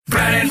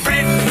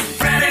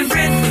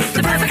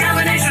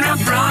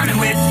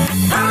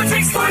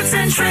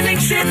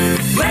shit.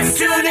 Let's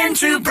tune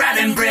into Brad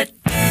and Britt.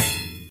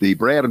 The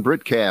Brad and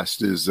Britt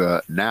cast is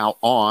now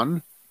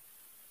on.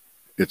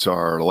 It's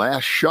our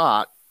last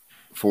shot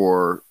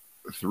for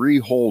 3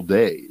 whole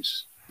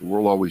days. The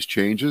world always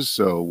changes,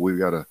 so we've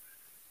got to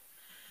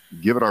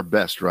give it our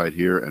best right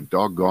here. And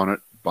doggone it,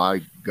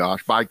 by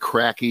gosh, by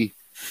cracky,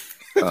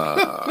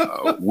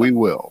 we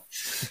will.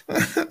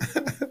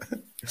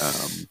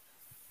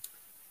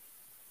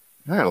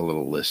 I had a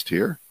little list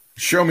here.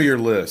 Show me your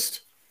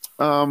list.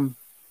 14th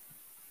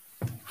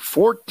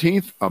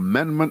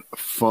Amendment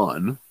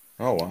fun.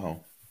 Oh,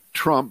 wow.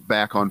 Trump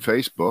back on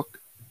Facebook.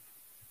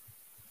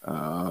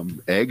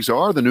 Eggs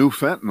are the new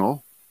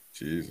fentanyl.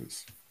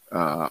 Jesus.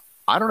 I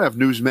don't have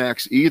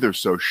Newsmax either,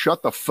 so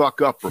shut the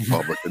fuck up,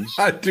 Republicans.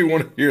 I do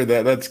want to hear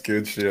that. That's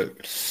good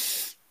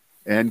shit.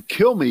 And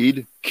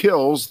Kilmeade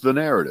kills the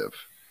narrative.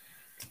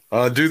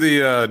 Do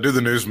the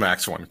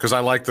Newsmax one, because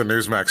I like the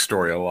Newsmax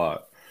story a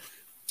lot.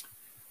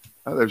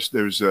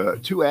 There's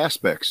 2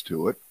 aspects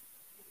to it.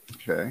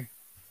 Okay.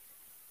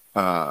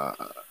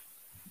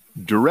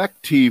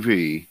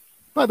 DirecTV.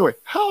 By the way,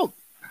 how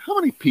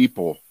many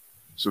people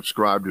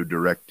subscribe to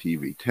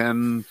DirecTV?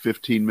 10,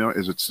 15 million?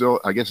 Is it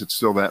still? I guess it's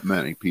still that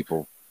many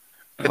people.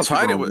 At its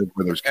height, it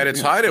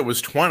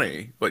was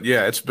 20, but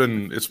yeah, it's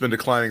been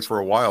declining for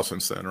a while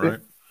since then, right?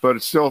 But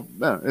it's still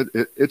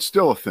it's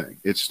still a thing.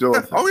 It's still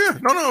a thing. Oh yeah,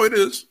 no, it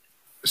is.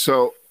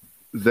 So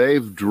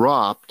they've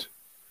dropped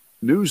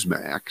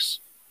Newsmax.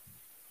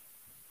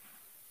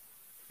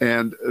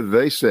 And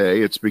they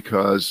say it's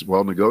because,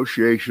 well,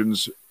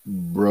 negotiations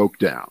broke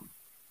down.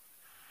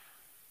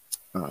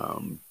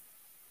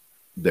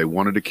 They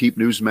wanted to keep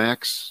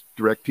Newsmax,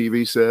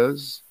 DirecTV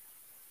says,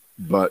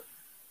 but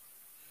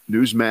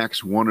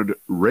Newsmax wanted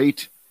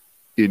rate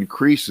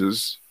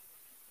increases.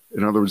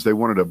 In other words, they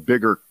wanted a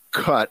bigger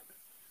cut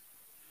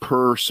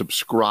per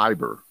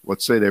subscriber.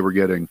 Let's say they were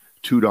getting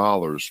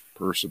 $2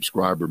 per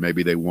subscriber.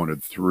 Maybe they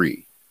wanted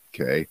 $3.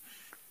 Okay.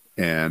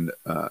 And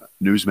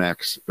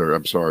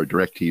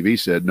DirecTV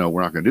said, no,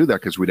 we're not going to do that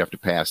because we'd have to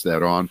pass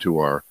that on to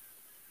our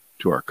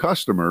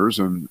customers.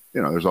 And,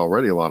 there's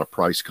already a lot of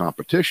price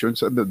competition.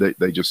 So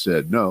they just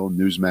said, no.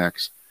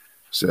 Newsmax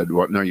said,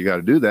 well, no, you got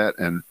to do that.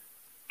 And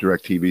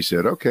DirecTV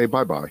said, okay,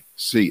 bye-bye.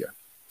 See ya.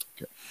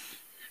 Okay.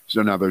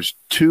 So now there's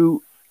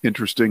 2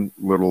 interesting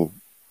little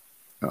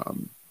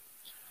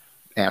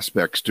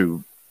aspects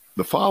to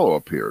the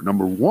follow-up here.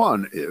 Number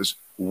 1 is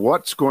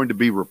what's going to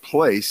be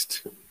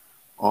replaced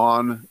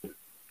on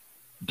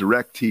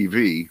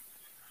DirecTV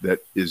that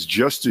is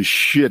just as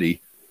shitty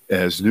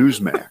as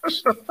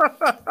Newsmax.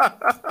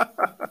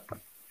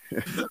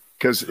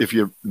 Because if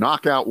you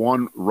knock out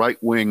one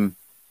right-wing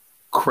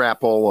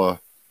crapola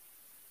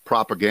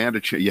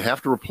propaganda, you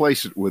have to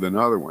replace it with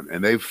another one.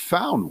 And they've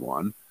found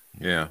one.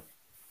 Yeah.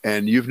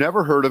 And you've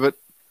never heard of it.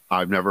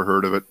 I've never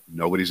heard of it.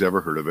 Nobody's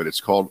ever heard of it.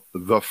 It's called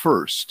The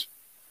First.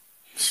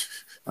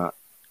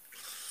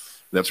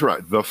 That's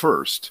right, The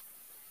First.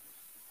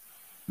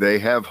 They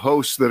have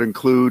hosts that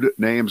include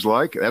names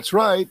like, that's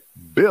right,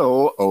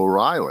 Bill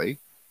O'Reilly.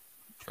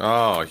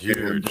 Oh,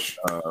 huge.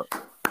 And,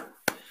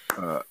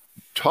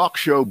 talk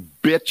show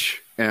bitch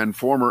and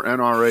former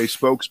NRA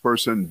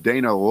spokesperson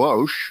Dana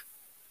Loesch.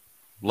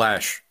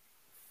 Lash.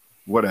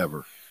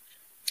 Whatever.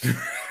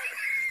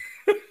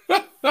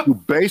 who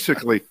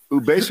basically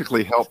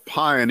helped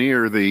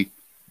pioneer the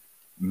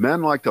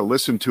men like to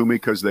listen to me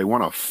because they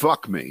want to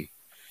fuck me.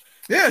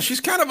 Yeah, she's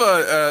kind of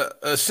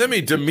a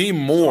semi Demi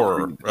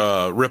Moore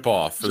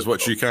ripoff, is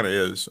what she kind of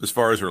is, as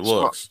far as her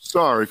looks.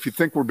 Sorry, if you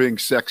think we're being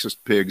sexist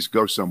pigs,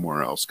 go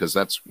somewhere else, because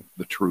that's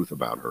the truth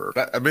about her.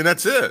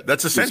 That's it.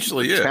 That's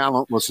essentially it.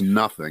 Talentless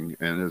nothing,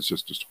 and it's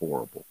just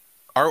horrible.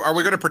 Are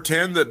we going to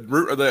pretend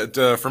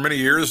that for many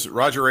years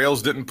Roger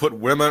Ailes didn't put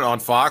women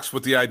on Fox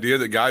with the idea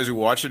that guys who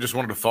watched it just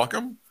wanted to fuck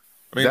them?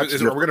 I mean, are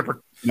we going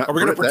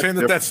to pretend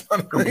that's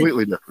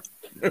completely different?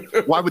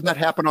 Why would that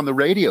happen on the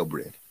radio,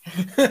 Britt?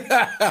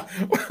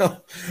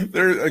 Well,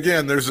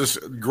 there's this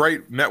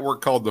great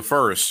network called The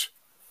First.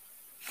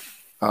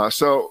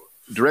 So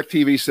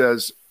DirecTV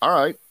says, all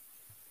right,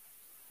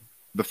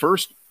 The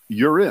First,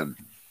 you're in.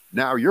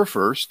 Now you're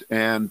first,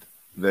 and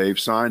they've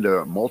signed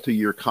a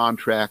multi-year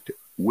contract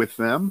with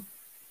them,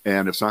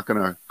 and it's not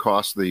going to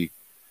cost the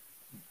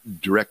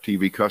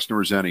DirecTV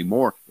customers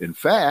anymore. In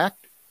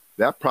fact,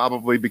 that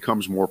probably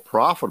becomes more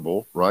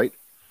profitable, right,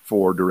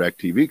 for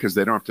DirecTV, because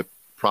they don't have to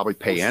probably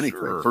pay anything.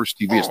 Sure. First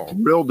TV is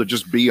thrilled to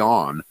just be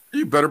on.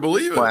 You better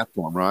believe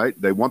platform, right?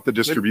 They want the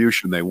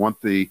distribution. They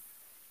want the,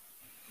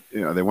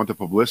 they want the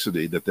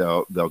publicity that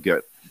they'll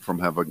get from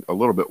having a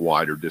little bit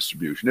wider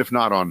distribution, if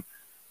not on,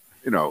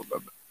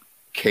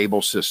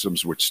 cable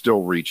systems, which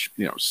still reach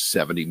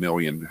 70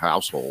 million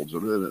households.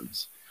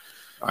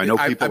 I know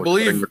people are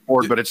cutting the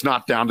cord, but it's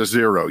not down to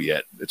zero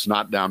yet. It's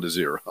not down to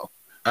zero.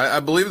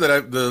 I believe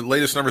that the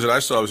latest numbers that I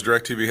saw was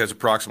DirecTV has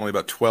approximately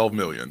about 12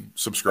 million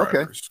subscribers.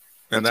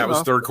 Okay. And that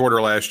was third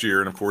quarter last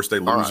year. And of course they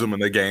lose them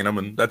and they gain them.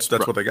 And that's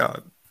what they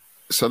got.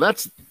 So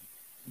that's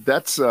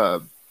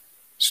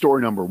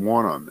story number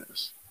 1 on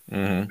this.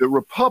 Mm-hmm. The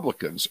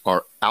Republicans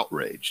are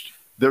outraged.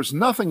 There's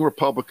nothing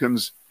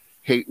Republicans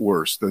hate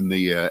worse than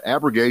the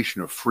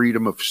abrogation of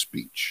freedom of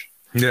speech.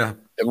 Yeah.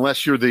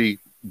 Unless you're the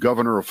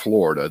governor of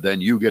Florida, then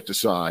you get to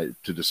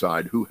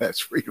decide who has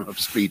freedom of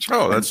speech.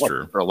 Oh, that's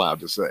true. They're allowed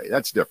to say.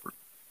 That's different.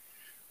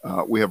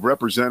 We have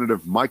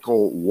Representative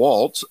Michael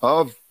Waltz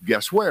of,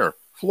 guess where?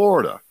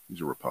 Florida.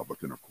 He's a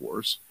Republican, of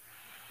course.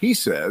 He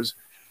says,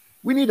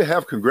 we need to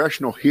have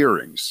congressional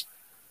hearings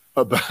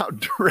about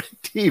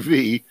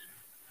DirecTV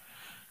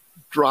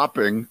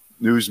dropping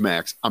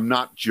Newsmax. I'm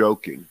not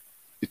joking.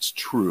 It's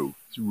true.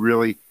 It's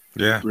really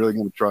going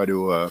to try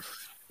to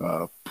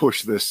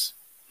push this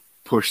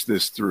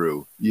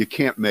through. You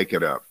can't make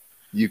it up.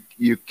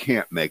 You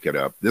can't make it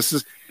up. This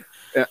is,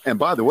 and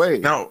by the way,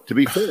 now, to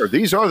be fair,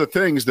 these are the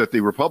things that the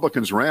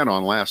Republicans ran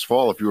on last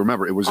fall. If you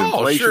remember, it was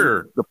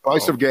inflation, the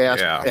price of gas,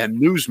 and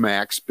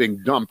Newsmax being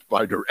dumped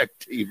by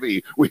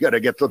DirecTV. We got to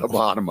get to the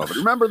bottom of it.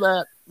 Remember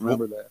that?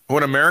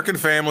 When American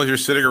families are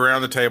sitting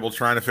around the table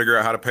trying to figure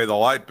out how to pay the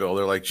light bill,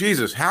 they're like,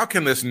 Jesus, how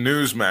can this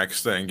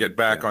Newsmax thing get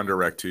back on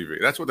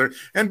DirecTV? That's what they're,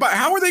 and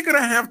how are they going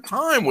to have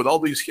time with all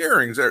these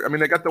hearings? I mean,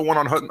 they got the one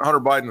on Hunter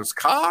Biden's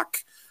cock,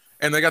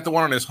 and they got the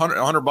one on his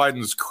Hunter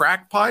Biden's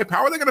crack pipe.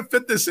 How are they going to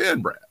fit this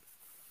in, Brad?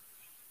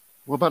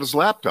 What about his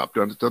laptop?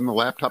 Doesn't the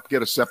laptop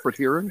get a separate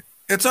hearing?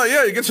 It's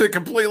it gets a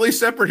completely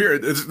separate hearing.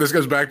 This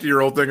goes back to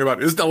your old thing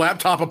about, is the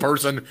laptop a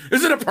person?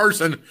 Is it a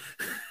person?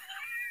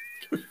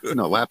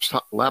 No,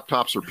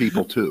 laptops are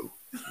people too.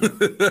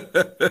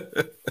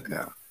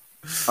 Yeah.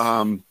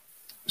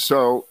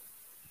 So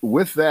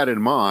with that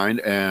in mind,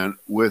 and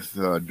with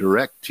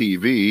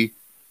DirecTV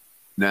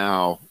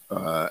now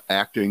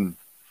acting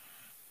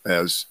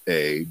as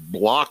a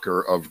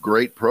blocker of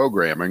great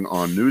programming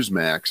on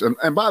Newsmax,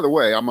 and by the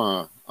way, I'm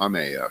a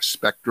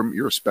Spectrum.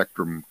 You're a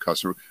Spectrum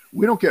customer.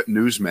 We don't get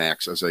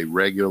Newsmax as a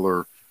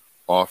regular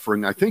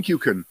offering. I think you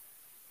can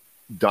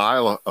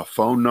dial a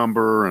phone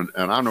number, and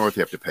I don't know if you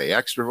have to pay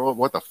extra,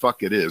 what the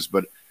fuck it is,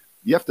 but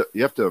you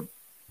have to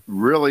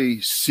really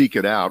seek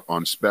it out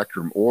on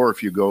Spectrum, or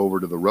if you go over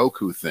to the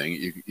Roku thing,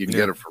 you can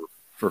get it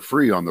for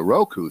free on the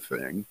Roku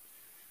thing.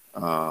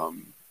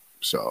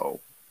 So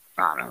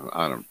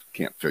I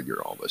can't figure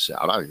all this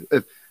out.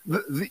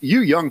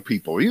 You young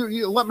people,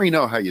 you let me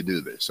know how you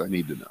do this. I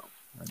need to know.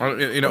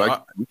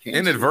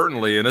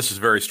 Inadvertently, and this is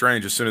very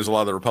strange, as soon as a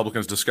lot of the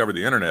Republicans discovered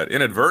the internet,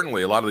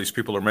 inadvertently, a lot of these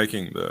people are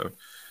making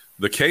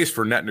the case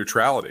for net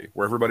neutrality,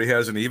 where everybody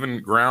has an even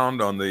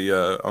ground on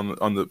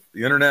the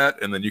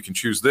internet, and then you can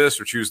choose this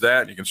or choose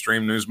that, and you can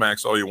stream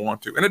Newsmax all you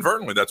want to.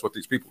 Inadvertently, that's what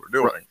these people are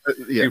doing.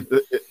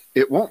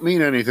 It won't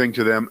mean anything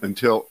to them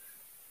until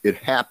it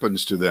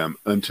happens to them,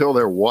 until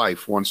their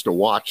wife wants to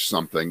watch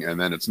something, and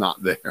then it's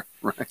not there.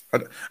 Right?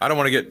 I don't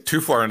want to get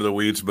too far into the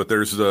weeds, but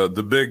there's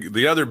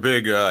the other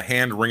big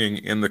hand wringing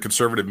in the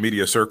conservative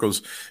media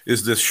circles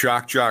is this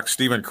shock jock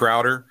Steven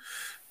Crowder.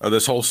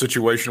 This whole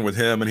situation with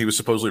him, and he was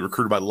supposedly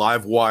recruited by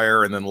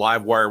Livewire, and then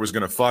Livewire was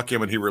going to fuck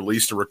him, and he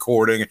released a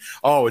recording.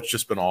 Oh, it's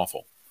just been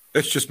awful.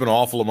 It's just been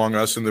awful among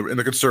us in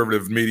the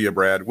conservative media,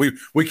 Brad.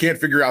 We can't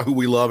figure out who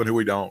we love and who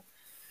we don't.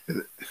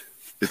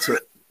 It's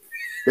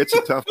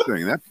a tough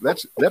thing.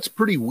 That's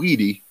pretty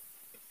weedy.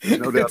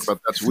 No doubt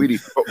about that's weedy.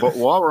 But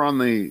while we're on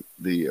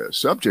the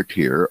subject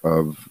here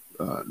of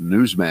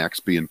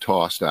Newsmax being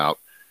tossed out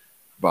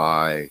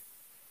by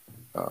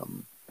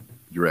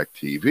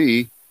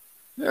DirecTV,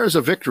 there's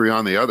a victory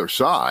on the other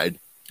side,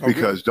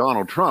 because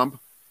Donald Trump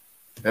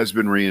has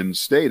been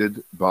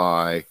reinstated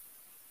by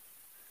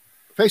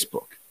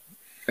Facebook,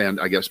 and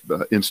I guess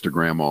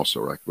Instagram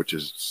also, right? Which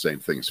is the same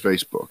thing as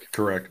Facebook.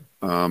 Correct.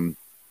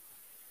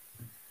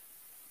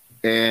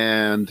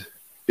 And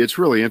it's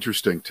really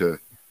interesting to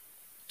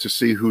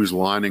see who's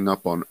lining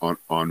up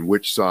on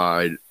which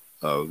side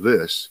of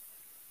this,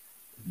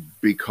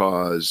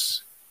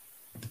 because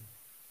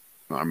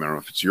I don't know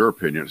if it's your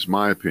opinion, it's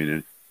my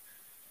opinion.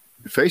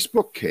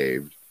 Facebook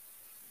caved.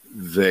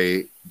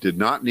 They did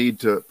not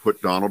need to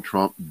put Donald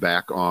Trump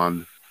back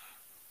on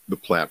the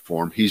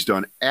platform. He's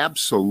done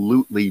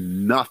absolutely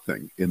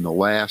nothing in the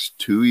last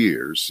 2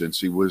 years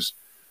since he was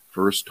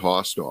first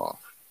tossed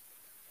off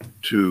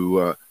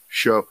to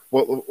show,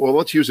 well,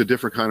 let's use a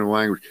different kind of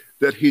language,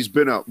 that he's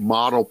been a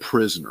model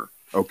prisoner.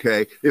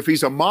 Okay. If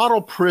he's a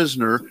model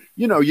prisoner,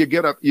 you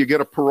get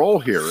a parole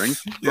hearing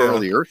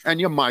earlier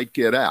and you might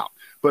get out.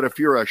 But if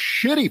you're a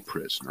shitty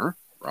prisoner,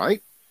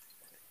 right,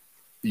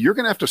 you're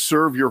going to have to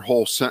serve your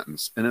whole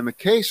sentence. And in the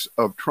case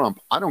of Trump,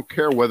 I don't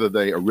care whether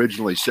they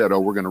originally said,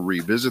 we're going to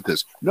revisit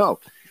this. No.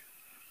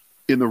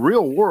 In the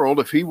real world,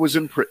 if he was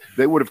in prison,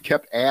 they would have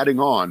kept adding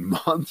on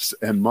months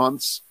and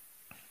months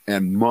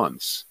and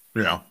months.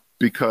 Yeah.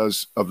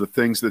 Because of the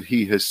things that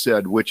he has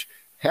said, which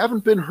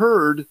haven't been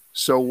heard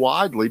so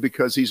widely,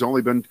 because he's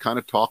only been kind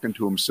of talking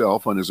to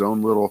himself on his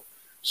own little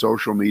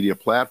social media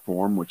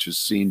platform, which is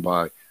seen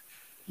by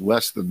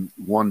less than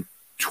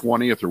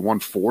 1/20th or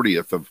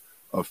 1/40th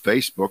of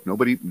Facebook.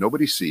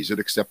 Nobody sees it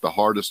except the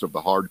hardest of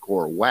the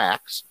hardcore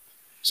whacks.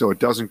 So it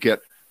doesn't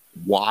get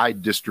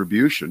wide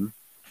distribution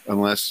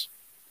unless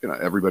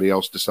everybody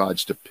else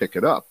decides to pick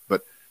it up.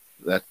 But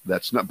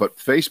that's not. But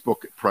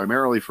Facebook,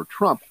 primarily for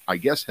Trump, I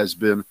guess, has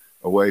been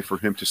a way for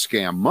him to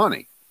scam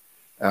money.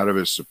 out of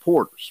his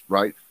supporters,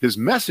 right? His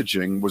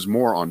messaging was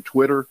more on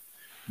Twitter,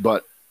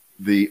 but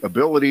the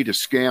ability to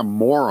scam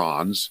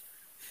morons,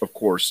 of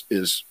course,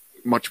 is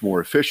much more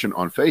efficient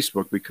on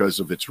Facebook because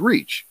of its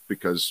reach,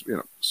 because,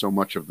 so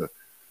much of the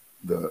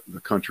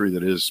country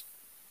that is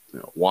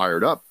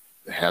wired up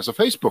has a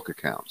Facebook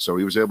account. So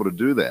he was able to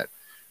do that.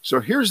 So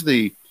here's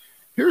the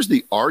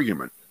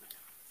argument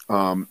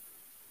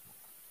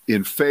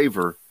in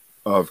favor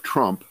of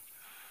Trump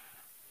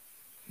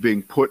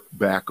being put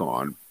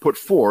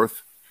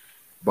forth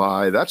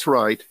by, that's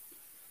right,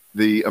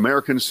 the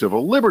American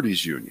Civil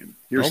Liberties Union.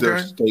 Here's their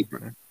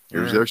statement.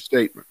 Here's their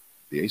statement.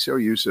 The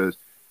ACLU says,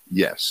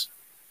 yes,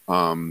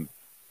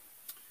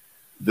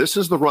 this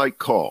is the right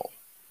call.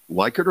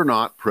 Like it or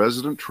not,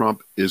 President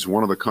Trump is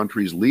one of the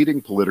country's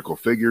leading political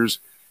figures,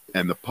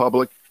 and the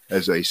public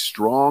has a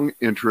strong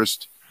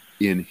interest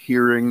in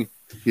hearing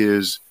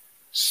his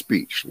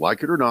speech.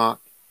 Like it or not,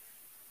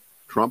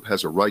 Trump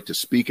has a right to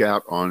speak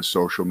out on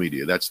social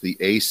media. That's the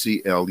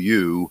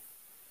ACLU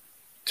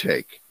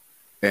take.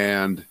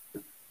 And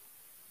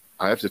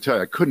I have to tell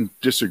you, I couldn't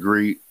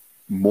disagree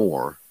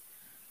more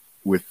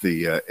with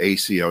the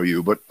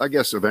ACLU, but I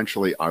guess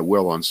eventually I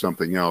will on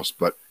something else.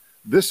 But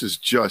this is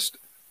just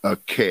a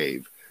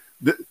cave.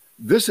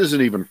 This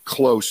isn't even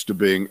close to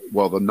being,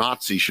 well, the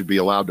Nazis should be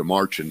allowed to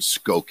march in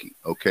Skokie,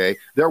 okay?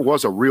 There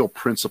was a real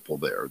principle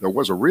there. There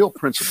was a real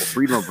principle,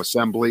 freedom of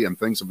assembly and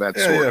things of that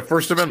sort. Yeah,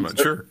 First Amendment,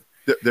 sure.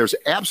 There's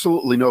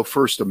absolutely no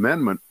First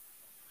Amendment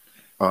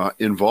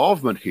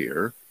involvement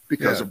here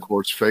because, of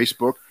course,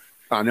 Facebook,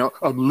 I know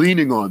I'm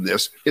leaning on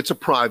this, it's a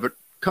private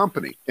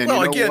company. And well,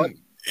 you know again, what?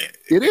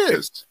 It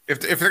is. If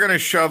they're going to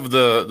shove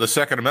the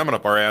Second Amendment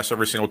up our ass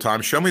every single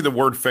time, show me the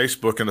word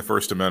Facebook in the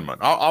First Amendment.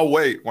 I'll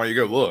wait while you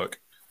go look.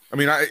 I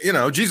mean,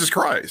 Jesus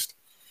Christ.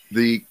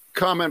 The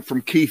comment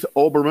from Keith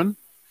Olbermann.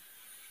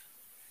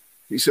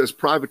 He says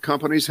private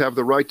companies have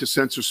the right to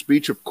censor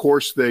speech. Of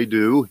course they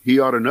do. He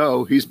ought to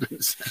know. He's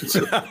been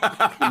censored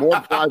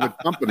more private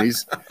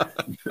companies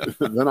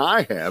than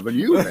I have and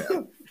you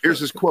have. Here's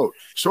his quote.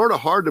 Sort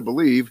of hard to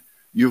believe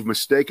you've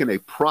mistaken a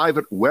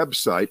private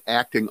website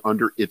acting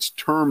under its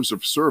terms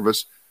of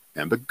service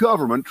and the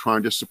government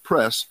trying to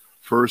suppress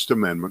First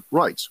Amendment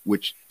rights,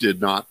 which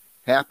did not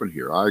happen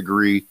here. I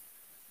agree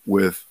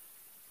with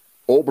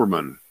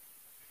Olbermann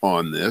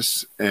on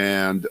this.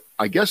 And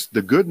I guess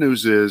the good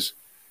news is,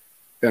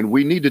 and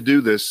we need to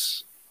do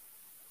this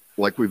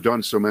like we've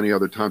done so many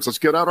other times. Let's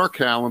get out our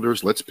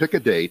calendars. Let's pick a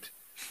date.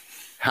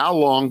 How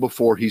long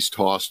before he's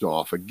tossed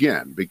off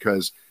again?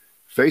 Because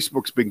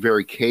Facebook's being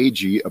very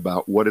cagey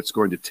about what it's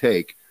going to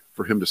take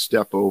for him to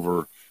step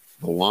over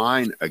the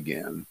line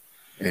again.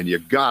 And you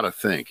got to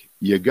think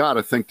the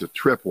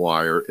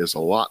tripwire is a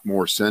lot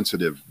more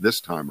sensitive this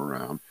time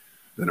around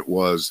than it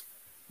was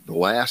the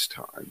last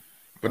time.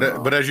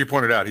 But as you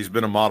pointed out, he's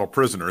been a model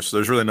prisoner, so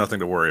there's really nothing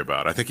to worry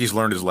about. I think he's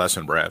learned his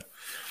lesson, Brad.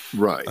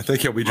 Right. I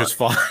think he'll be just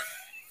fine.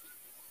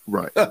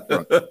 Right.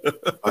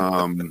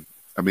 I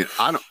mean,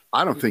 I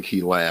don't think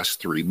he lasts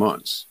 3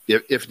 months.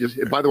 If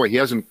by the way, he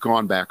hasn't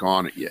gone back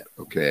on it yet.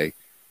 Okay,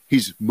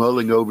 he's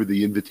mulling over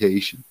the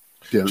invitation.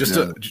 Just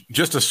a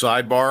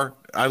sidebar.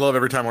 I love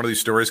every time one of these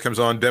stories comes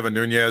on. Devin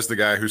Nunes, the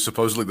guy who's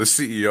supposedly the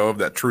CEO of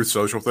that Truth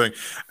Social thing,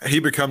 he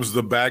becomes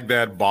the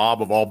Baghdad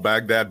Bob of all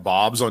Baghdad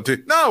Bobs on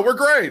TV. No, we're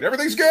great.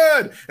 Everything's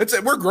good.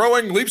 We're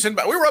growing leaps and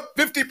bounds. We were up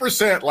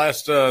 50%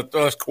 last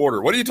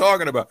quarter. What are you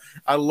talking about?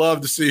 I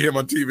love to see him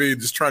on TV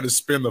just trying to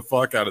spin the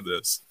fuck out of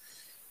this.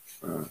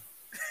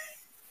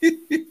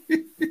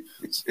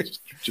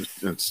 It's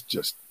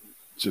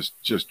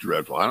just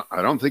dreadful.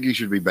 I don't think he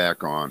should be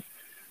back on.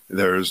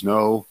 There's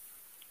no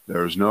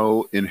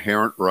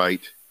inherent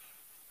right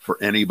for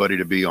anybody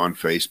to be on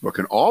Facebook.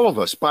 And all of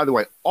us, by the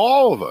way,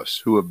 all of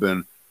us who have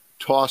been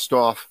tossed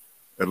off,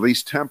 at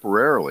least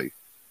temporarily,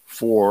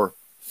 for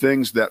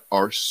things that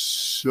are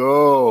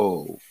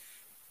so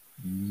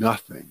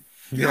nothing.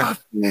 Yeah.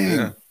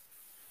 Nothing.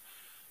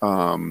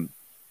 Yeah.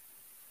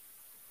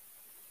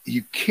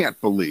 You can't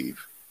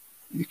believe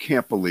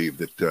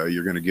that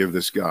you're going to give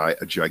this guy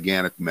a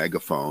gigantic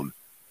megaphone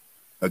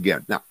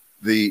again. Now,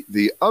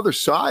 the other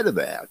side of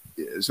that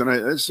is, and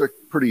it's a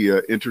pretty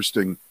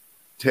interesting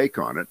take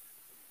on it,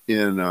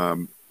 in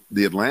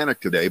The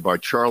Atlantic today by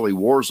Charlie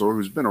Warzel,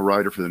 who's been a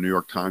writer for the New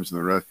York Times and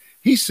the rest.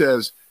 He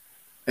says,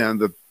 and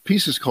the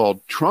piece is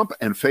called Trump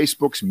and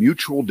Facebook's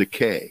Mutual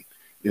Decay.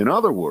 In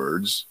other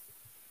words,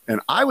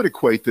 and I would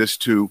equate this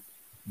to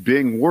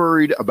being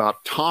worried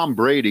about Tom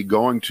Brady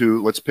going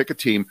to, let's pick a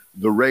team,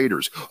 the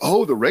Raiders.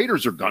 Oh, the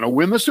Raiders are going to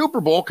win the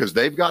Super Bowl because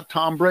they've got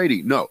Tom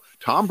Brady. No,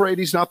 Tom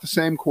Brady's not the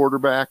same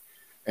quarterback,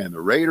 and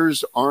the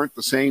Raiders aren't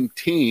the same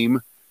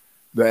team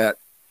that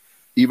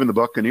even the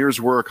Buccaneers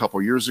were a couple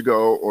years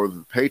ago or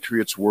the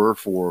Patriots were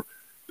for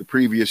the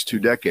previous 2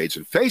 decades.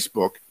 And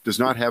Facebook does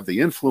not have the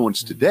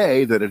influence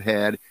today that it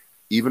had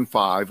even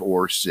 5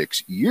 or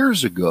 6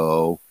 years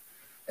ago,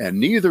 and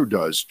neither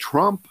does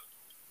Trump.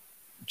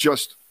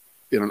 Just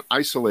in an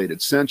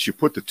isolated sense, you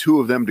put the two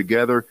of them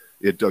together,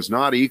 it does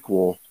not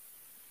equal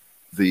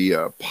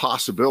the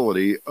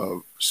possibility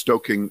of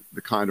stoking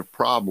the kind of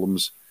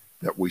problems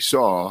that we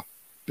saw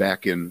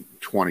back in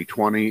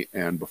 2020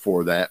 and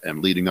before that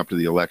and leading up to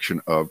the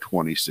election of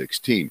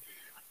 2016.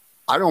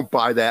 I don't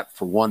buy that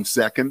for 1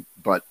 second,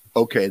 but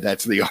okay,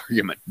 that's the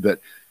argument that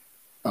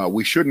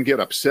we shouldn't get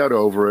upset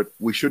over it.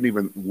 We shouldn't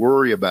even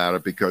worry about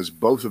it because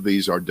both of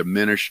these are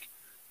diminished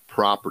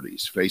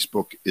properties.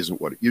 Facebook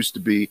isn't what it used to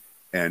be,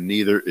 and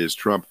neither is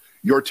Trump.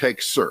 Your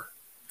take, sir.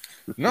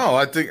 No,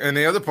 I think, and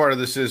the other part of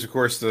this is, of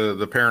course,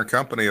 the parent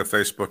company of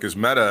Facebook is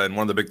Meta, and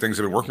one of the big things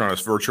they've been working on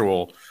is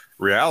virtual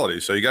reality.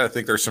 So you got to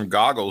think there's some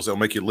goggles that'll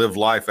make you live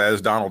life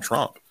as Donald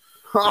Trump.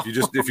 If you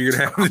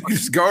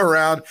just go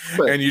around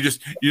and you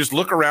just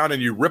look around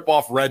and you rip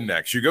off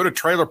rednecks. You go to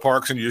trailer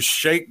parks and you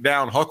shake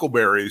down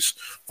huckleberries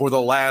for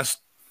the last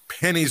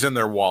pennies in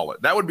their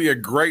wallet. That would be a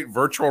great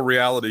virtual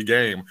reality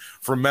game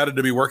for Meta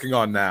to be working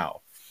on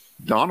now.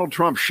 Donald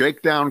Trump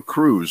Shakedown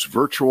Cruise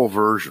virtual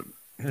version.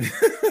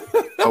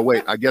 Oh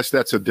wait, I guess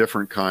that's a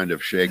different kind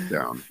of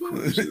shakedown.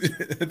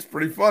 It's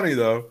pretty funny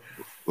though.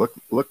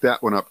 Look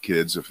that one up,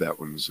 kids. If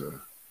that one's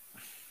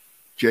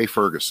Jay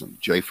Ferguson.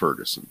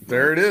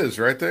 There it is,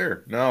 right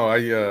there. No, I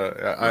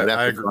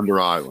agree. Thunder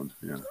Island.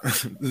 Yeah,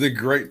 the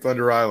Great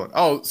Thunder Island.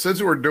 Oh,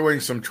 since we're doing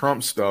some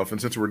Trump stuff, and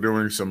since we're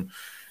doing some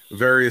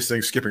various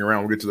things skipping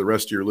around, we'll get to the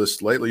rest of your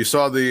list lately. You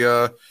saw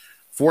the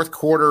fourth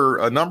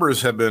quarter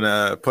numbers have been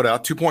put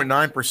out,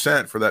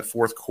 2.9% for that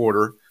fourth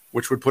quarter,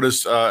 which would put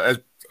us as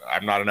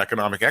I'm not an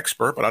economic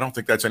expert, but I don't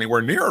think that's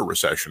anywhere near a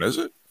recession, is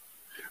it?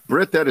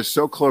 Britt, that is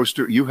so close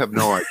to you have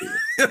no idea.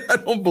 I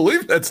don't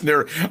believe that's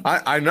near.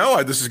 I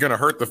know this is going to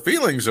hurt the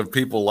feelings of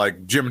people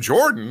like Jim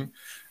Jordan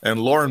and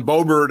Lauren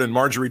Boebert and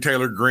Marjorie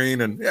Taylor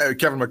Greene and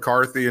Kevin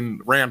McCarthy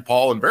and Rand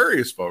Paul and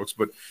various folks,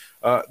 but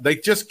they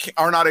just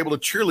are not able to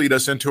cheerlead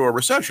us into a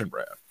recession,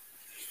 Brad.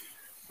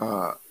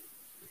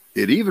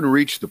 It even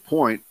reached the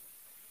point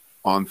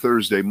on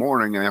Thursday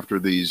morning after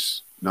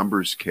these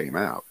numbers came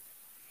out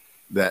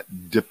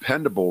that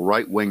dependable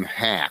right-wing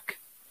hack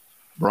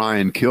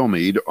Brian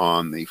Kilmeade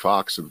on the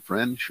Fox and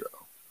Friends show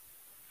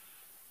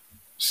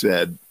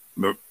said,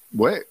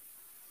 wait,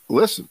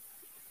 listen,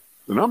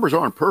 the numbers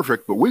aren't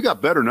perfect, but we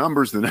got better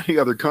numbers than any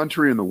other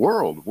country in the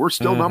world. We're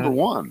still number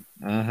one.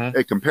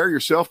 Hey, compare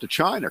yourself to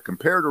China,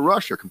 compare to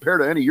Russia, compare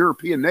to any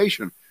European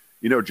nation.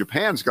 You know,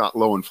 Japan's got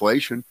low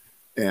inflation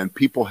and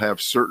people have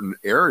certain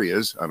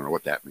areas. I don't know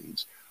what that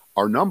means.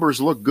 Our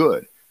numbers look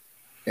good.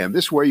 And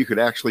this way you could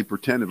actually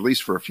pretend, at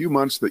least for a few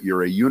months, that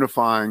you're a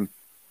unifying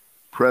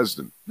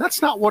president.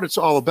 That's not what it's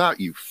all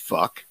about, you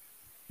fuck.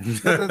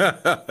 It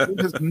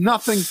has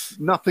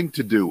nothing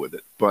to do with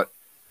it. But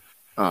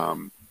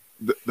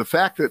the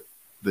fact that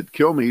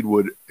Kilmeade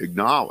would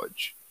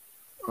acknowledge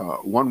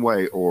one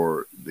way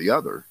or the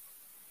other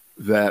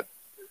that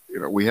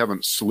we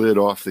haven't slid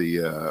off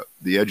the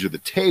edge of the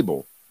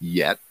table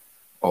yet,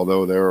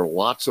 although there are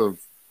lots of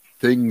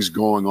things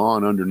going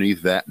on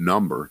underneath that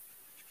number,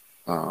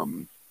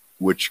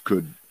 which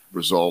could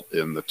result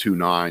in the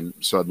 2.9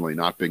 suddenly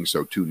not being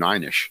so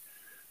 2.9-ish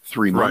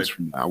 3 months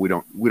from now. We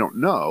don't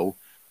know,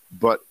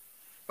 but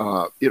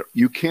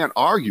you can't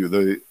argue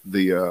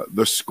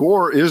the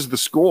score is the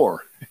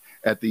score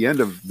at the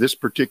end of this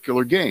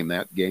particular game.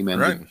 That game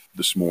ended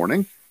this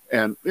morning,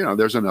 and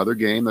there's another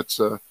game that's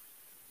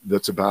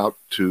about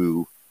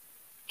to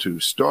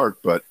start.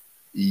 But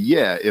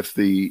yeah, if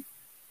the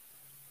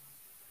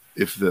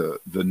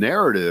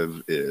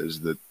narrative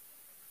is that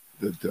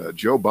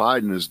Joe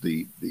Biden is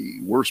the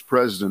worst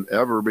president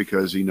ever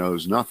because he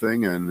knows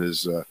nothing and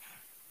his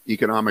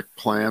economic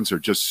plans are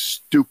just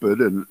stupid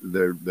and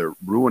they're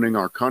ruining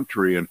our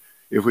country. And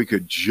if we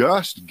could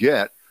just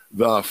get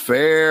the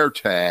fair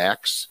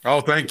tax,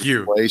 thank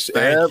you,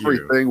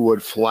 everything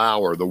would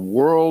flower. The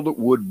world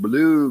would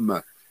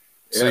bloom.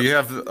 So you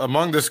have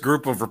among this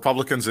group of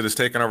Republicans that has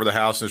taken over the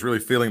House and is really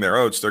feeling their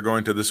oats. They're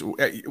going to this.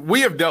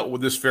 We have dealt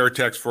with this fair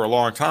tax for a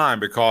long time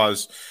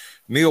because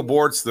Neil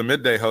Bortz, the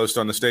midday host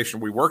on the station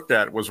we worked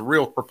at, was a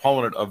real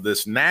proponent of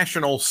this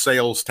national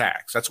sales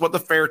tax. That's what the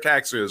fair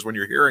tax is when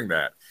you're hearing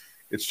that.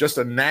 It's just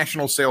a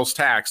national sales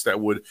tax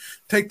that would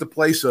take the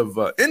place of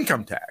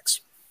income tax.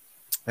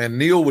 And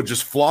Neil would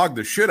just flog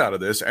the shit out of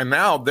this. And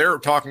now they're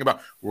talking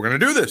about, we're going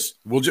to do this.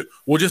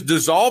 We'll just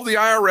dissolve the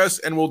IRS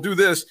and we'll do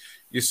this.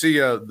 You see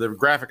the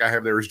graphic I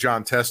have there is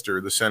John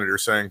Tester, the senator,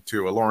 saying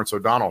to Lawrence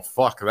O'Donnell,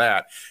 fuck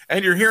that.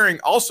 And you're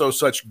hearing also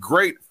such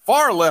great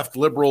far left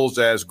liberals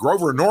as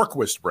Grover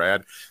Norquist,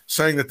 Brad,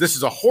 saying that this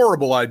is a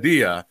horrible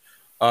idea.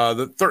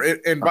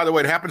 And by the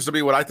way, it happens to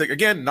be what I think,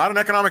 again, not an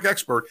economic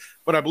expert,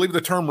 but I believe the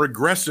term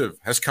regressive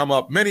has come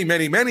up many,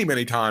 many, many,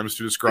 many times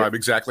to describe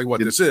exactly what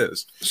this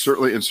is.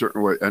 Certainly in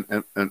certain ways.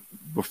 And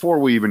before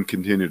we even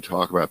continue to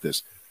talk about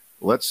this,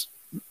 let's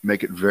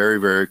make it very,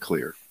 very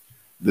clear.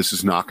 This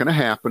is not going to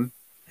happen.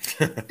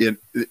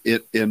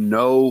 In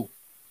no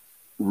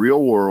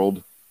real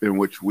world in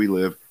which we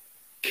live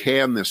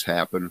can this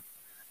happen.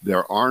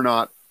 There are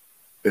not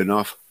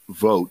enough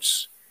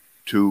votes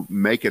to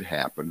make it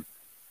happen.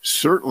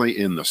 Certainly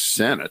in the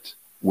Senate,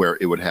 where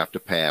it would have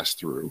to pass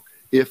through,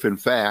 if in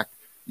fact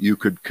you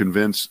could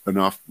convince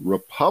enough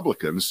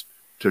Republicans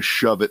to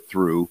shove it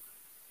through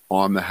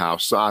on the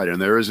House side,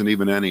 and there isn't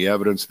even any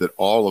evidence that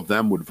all of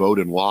them would vote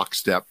in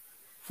lockstep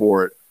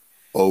for it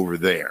over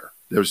there.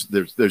 There's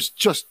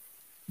just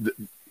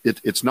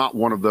it's not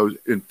one of those.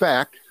 In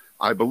fact,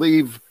 I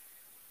believe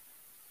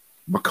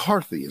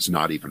McCarthy is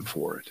not even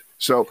for it.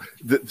 So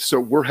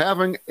we're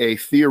having a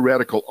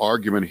theoretical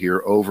argument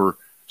here over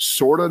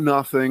sort of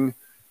nothing,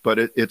 but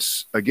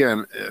it's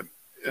again,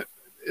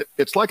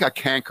 it's like a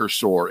canker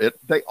sore.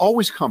 They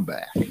always come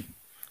back.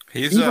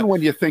 Even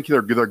when you think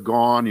they're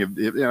gone,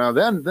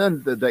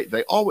 then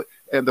they always,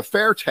 and the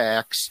fair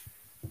tax,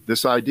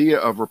 this idea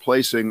of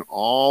replacing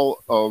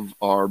all of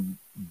our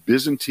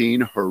Byzantine,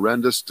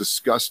 horrendous,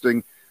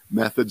 disgusting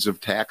methods of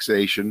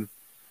taxation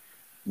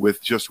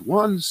with just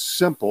one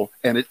simple,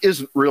 and it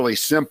isn't really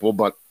simple,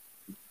 but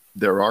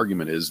their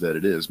argument is that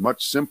it is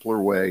much simpler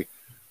way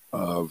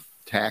of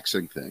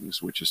taxing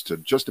things, which is to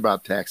just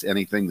about tax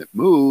anything that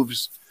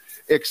moves,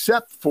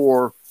 except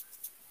for,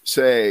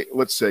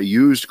 let's say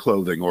used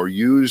clothing or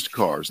used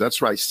cars.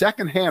 That's right.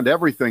 Secondhand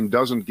everything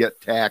doesn't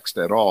get taxed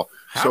at all.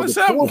 How does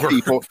that work?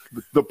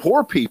 The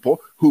poor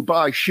people who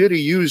buy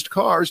shitty used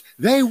cars,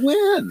 they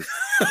win.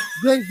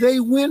 they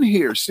win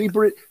here. See,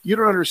 Britt, you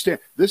don't understand.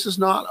 This is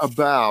not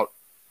about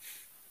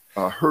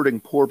hurting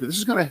poor people. This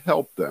is going to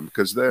help them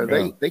because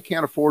they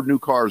can't afford new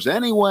cars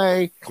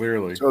anyway.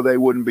 Clearly. So they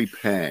wouldn't be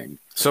paying.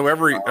 So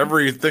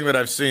everything that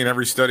I've seen,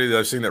 every study that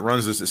I've seen that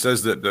runs this, it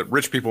says that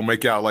rich people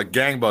make out like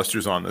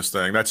gangbusters on this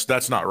thing.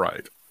 That's not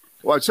right.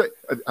 Well,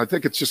 I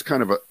think it's just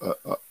kind of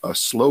a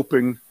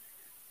sloping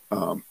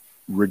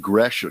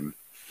regression.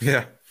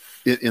 Yeah.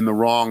 In the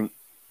wrong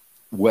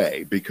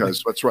way,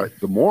 because that's right.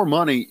 The more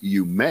money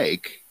you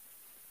make,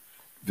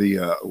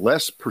 the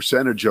less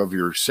percentage of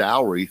your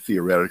salary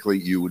theoretically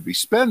you would be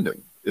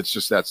spending. It's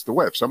just that's the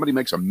way. If somebody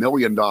makes $1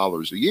 million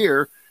a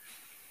year,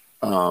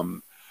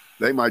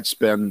 they might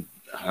spend,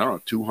 I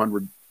don't know,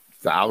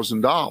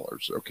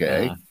 $200,000.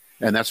 Okay. Uh-huh.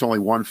 And that's only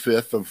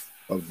 1/5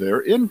 of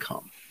their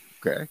income.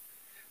 Okay.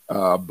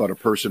 But a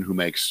person who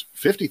makes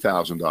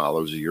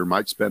 $50,000 a year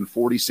might spend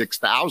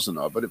 46,000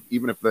 of it.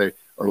 Even if they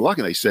are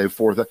lucky, they save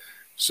 4,000.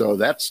 So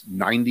that's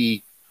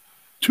 92%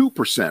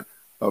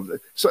 of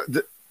it. So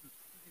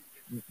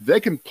they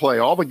can play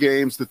all the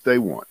games that they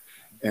want.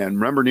 And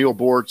remember Neil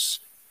Bortz,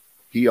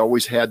 he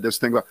always had this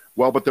thing about,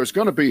 well, but there's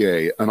going to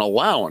be an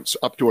allowance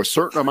up to a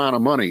certain amount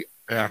of money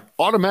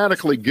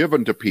automatically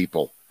given to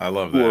people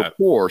who are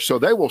poor. So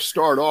they will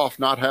start off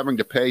not having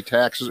to pay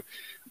taxes.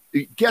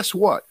 Guess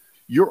what?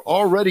 You're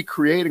already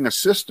creating a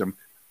system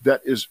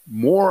that is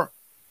more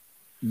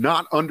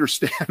not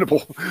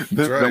understandable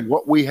than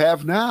what we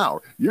have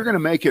now. You're going to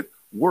make it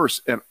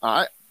worse. And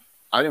I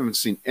haven't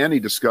seen any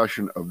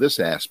discussion of this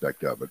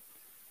aspect of it.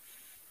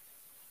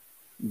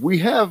 We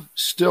have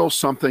still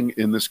something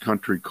in this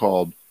country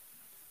called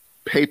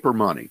paper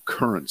money,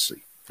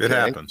 currency. It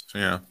happens,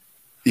 yeah.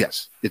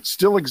 Yes, it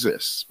still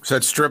exists. So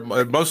it's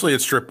mostly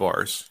it's strip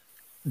bars.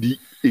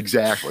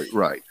 Exactly,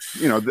 right.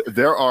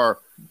 There are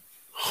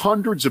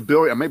hundreds of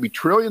billions, maybe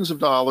trillions of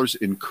dollars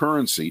in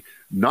currency,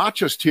 not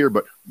just here,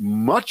 but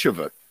much of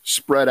it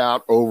spread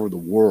out over the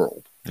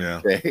world.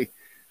 Yeah. Okay?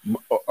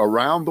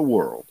 Around the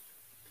world.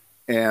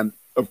 And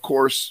of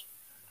course,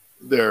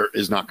 there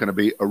is not going to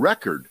be a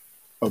record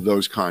of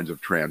those kinds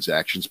of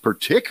transactions,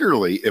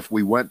 particularly if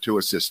we went to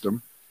a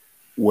system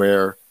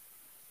where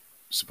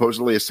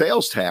supposedly a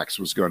sales tax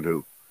was going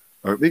to,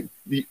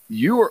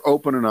 you are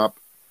opening up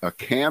a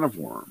can of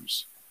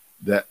worms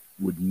that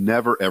would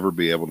never, ever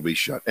be able to be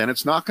shut. And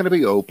it's not going to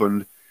be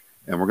opened.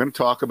 And we're going to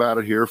talk about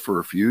it here for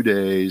a few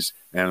days.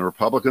 And the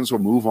Republicans will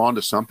move on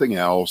to something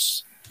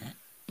else.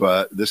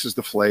 But this is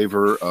the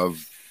flavor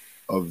of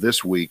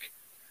this week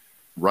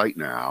right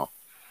now.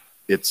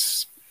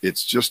 It's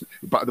just,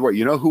 by the way,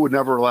 you know who would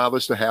never allow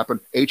this to happen?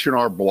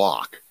 H&R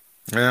Block.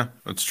 Yeah,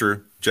 that's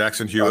true.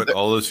 Jackson Hewitt,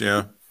 all this,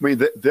 yeah. I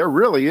mean, there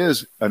really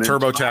is an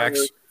TurboTax,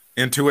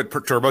 Intuit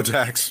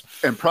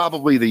TurboTax. And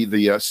probably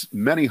the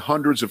many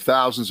hundreds of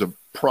thousands of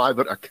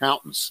private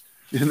accountants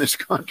in this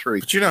country.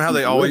 But you know how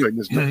they always...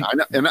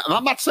 and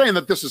I'm not saying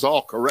that this is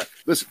all correct.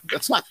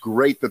 That's not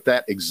great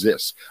that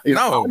exists.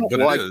 No, but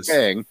it is.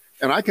 Paying,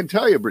 and I can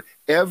tell you, but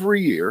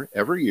every year,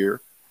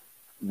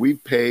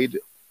 we've paid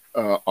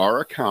our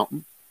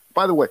accountant.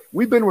 By the way,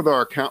 we've been with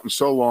our accountant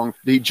so long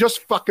that he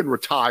just fucking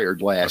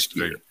retired last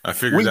year. I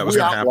figured that was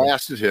going to happen. We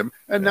outlasted him,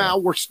 and now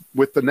we're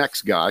with the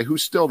next guy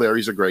who's still there.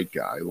 He's a great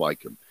guy. I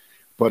like him.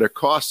 But it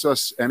costs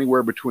us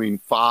anywhere between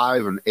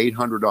 $500 and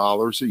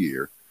 $800 a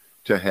year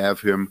to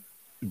have him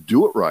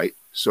do it right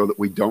so that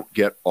we don't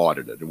get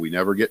audited and we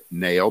never get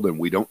nailed and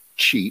we don't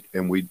cheat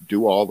and we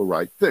do all the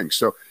right things.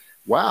 So,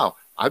 wow,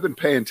 I've been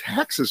paying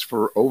taxes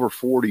for over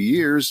 40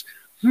 years.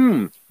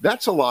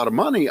 That's a lot of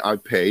money I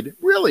paid,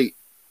 really,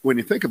 when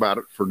you think about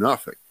it, for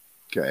nothing.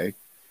 Okay.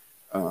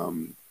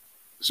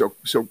 So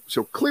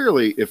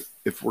clearly,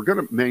 if we're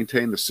going to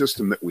maintain the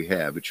system that we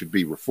have, it should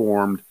be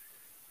reformed,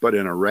 but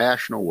in a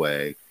rational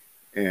way.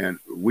 And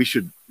we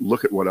should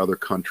look at what other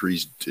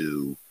countries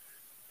do.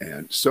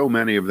 And so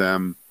many of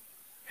them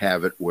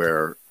have it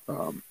where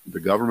The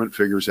government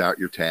figures out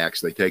your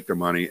tax. They take the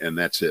money, and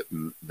that's it.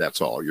 And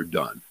that's all. You're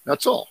done.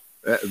 That's all.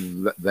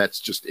 That's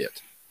just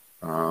it.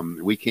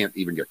 We can't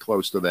even get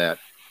close to that.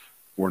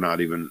 We're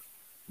not even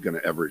going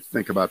to ever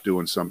think about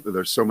doing something.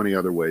 There's so many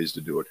other ways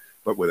to do it.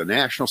 But with a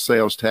national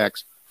sales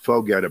tax,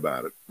 forget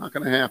about it. Not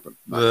going to happen.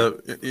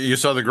 You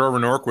saw the Grover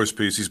Norquist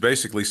piece. He's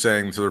basically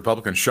saying to the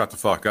Republicans, shut the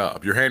fuck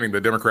up. You're handing the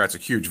Democrats a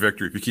huge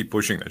victory if you keep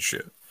pushing that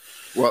shit.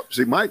 Well,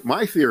 see,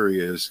 my theory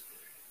is,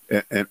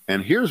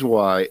 and here's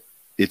why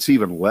it's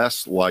even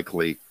less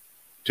likely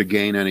to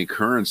gain any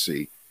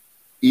currency,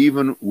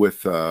 even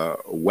with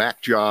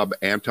whack job,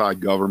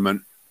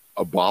 anti-government,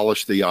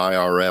 abolish the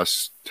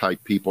IRS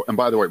type people. And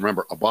by the way,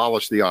 remember,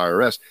 abolish the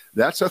IRS.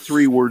 That's a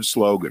 3-word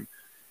slogan.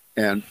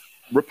 And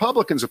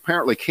Republicans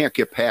apparently can't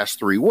get past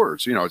 3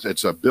 words. You know,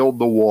 it's a build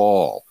the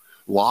wall,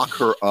 lock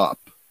her up,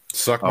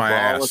 suck my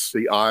abolish ass,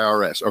 the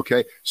IRS.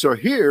 Okay. So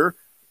here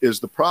is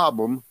the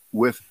problem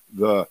with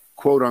the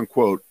quote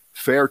unquote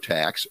fair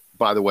tax.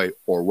 By the way,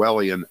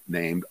 Orwellian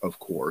named, of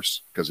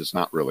course, because it's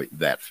not really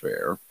that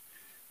fair.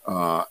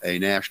 A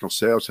national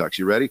sales tax.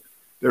 You ready?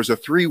 There's a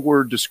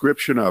 3-word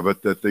description of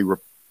it that the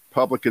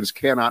Republicans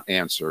cannot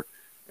answer,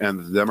 and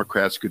the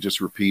Democrats could just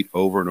repeat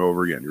over and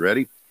over again. You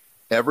ready?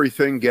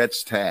 Everything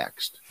gets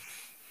taxed.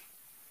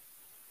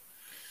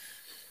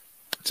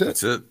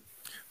 That's it.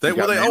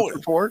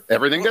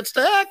 Everything gets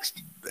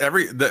taxed.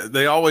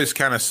 They always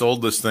kind of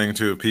sold this thing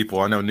to people.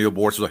 I know Neil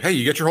Bortz was like, "Hey,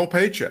 you get your whole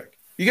paycheck.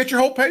 You get your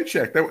whole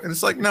paycheck." And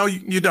it's like, no,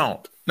 you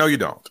don't. No, you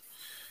don't.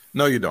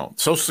 No, you don't.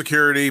 Social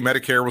Security,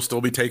 Medicare will still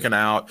be taken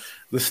out.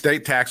 The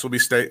state tax will be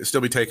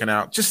still be taken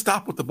out. Just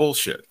stop with the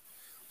bullshit.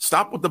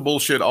 Stop with the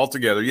bullshit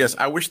altogether. Yes,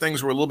 I wish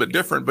things were a little bit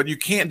different, but you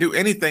can't do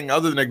anything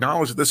other than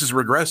acknowledge that this is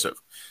regressive.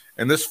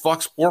 And this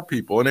fucks poor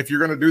people. And if you're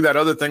going to do that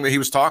other thing that he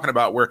was talking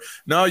about where,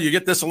 no, you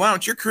get this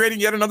allowance, you're creating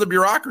yet another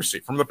bureaucracy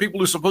from the people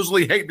who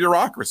supposedly hate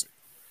bureaucracy.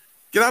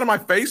 Get out of my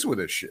face with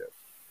this shit.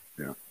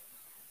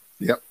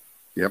 Yeah.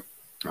 Yep.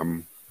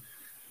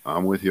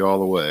 I'm with you all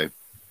the way.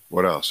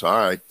 What else? All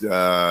right.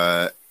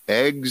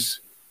 Eggs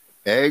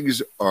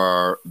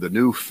are the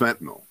new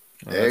fentanyl.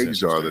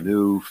 Eggs are the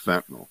new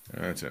fentanyl.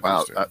 That's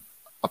interesting. Wow.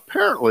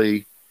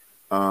 Apparently,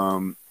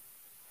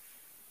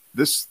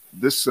 this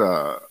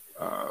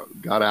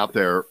got out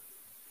there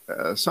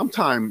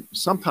sometime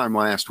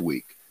last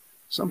week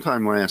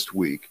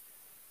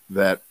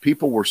that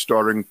people were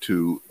starting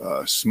to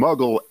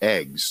smuggle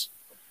eggs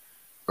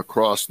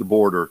across the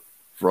border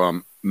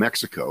from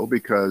Mexico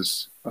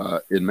because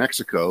in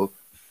Mexico,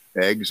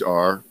 eggs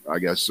are, I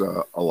guess,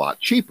 a lot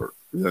cheaper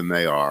than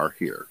they are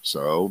here.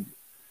 So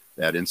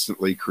that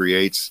instantly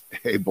creates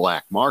a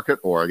black market,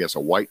 or I guess a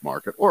white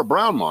market, or a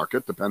brown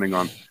market, depending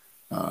on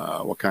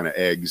what kind of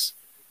eggs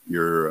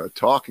you're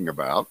talking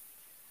about,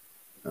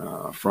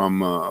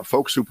 from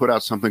folks who put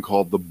out something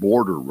called the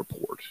Border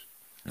Report.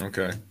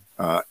 Okay.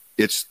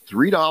 It's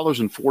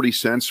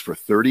 $3.40 for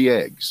 30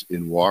 eggs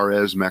in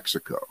Juarez,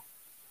 Mexico.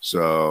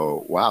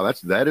 So, wow,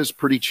 that is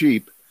pretty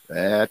cheap.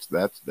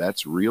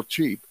 That's real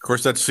cheap. Of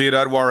course, that's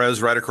Ciudad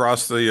Juarez right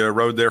across the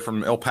road there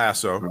from El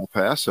Paso. El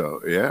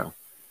Paso, yeah.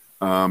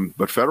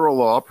 But federal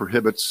law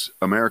prohibits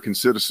American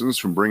citizens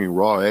from bringing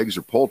raw eggs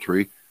or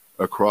poultry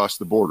across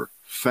the border.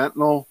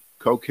 Fentanyl,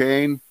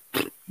 cocaine,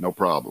 no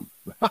problem.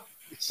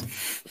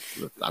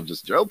 I'm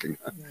just joking.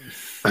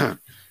 Can't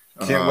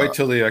wait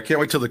till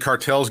the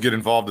cartels get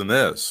involved in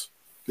this.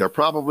 There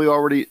probably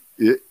already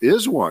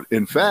is one.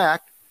 In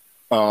fact,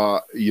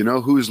 you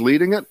know who's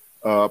leading it?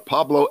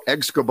 Pablo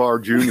Escobar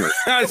Jr.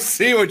 I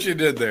see what you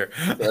did there.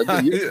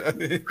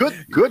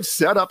 Good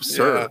setup,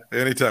 sir. Yeah,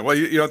 anytime. Well,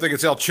 you don't think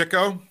it's El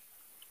Chico?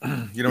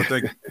 You don't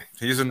think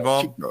he's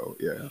involved? Chico,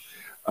 yeah.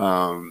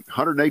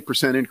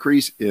 108%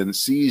 increase in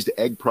seized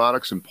egg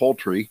products and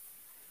poultry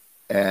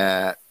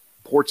at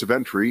ports of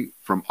entry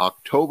from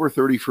October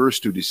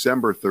 31st to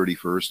December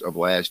 31st of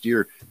last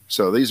year.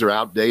 So these are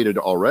outdated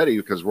already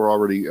because we're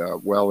already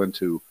well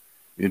into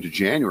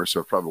January,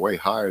 so probably way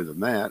higher than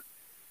that.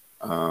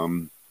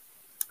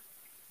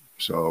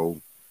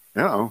 So,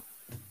 you know,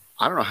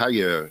 I don't know how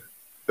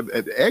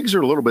eggs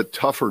are a little bit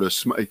tougher to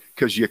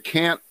because you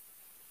can't,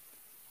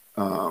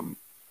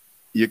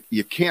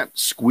 you can't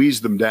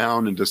squeeze them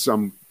down into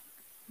some,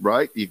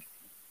 right? You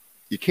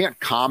can't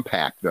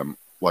compact them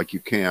like you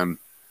can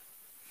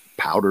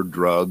powdered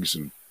drugs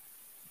and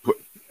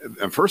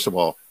first of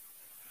all,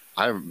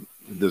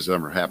 this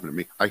ever happened to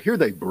me. I hear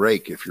they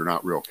break if you're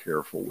not real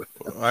careful with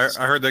them. I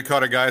heard they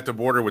caught a guy at the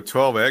border with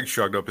 12 eggs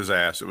shoved up his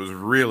ass. It was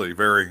really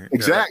very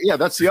exactly. Yeah,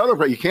 that's the other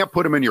part. You can't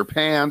put them in your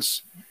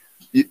pants.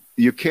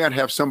 You can't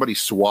have somebody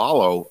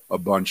swallow a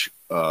bunch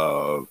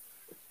of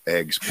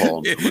eggs,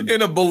 Paul,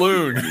 in a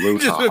balloon.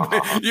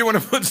 You want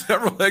to put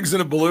several eggs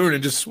in a balloon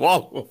and just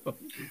swallow them.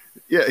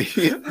 Yeah.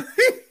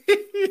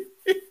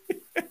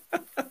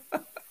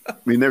 I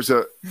mean, there's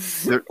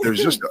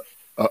just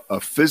a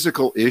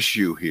physical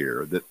issue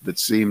here that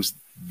seems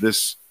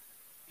this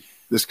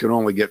can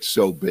only get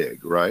so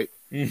big, right?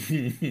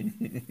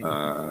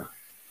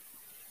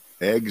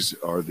 Eggs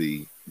are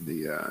the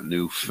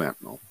new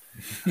fentanyl.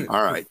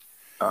 All right.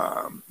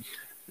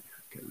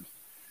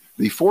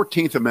 the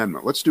 14th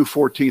Amendment. Let's do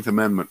 14th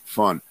Amendment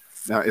fun.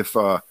 Now,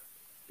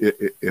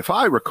 if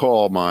I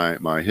recall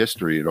my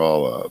history at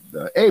all,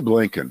 Abe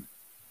Lincoln,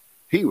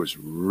 he was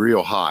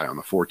real high on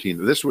the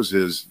 14th. This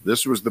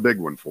was the big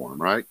one for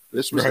him, right?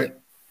 This was Right. it.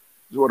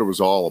 This is what it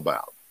was all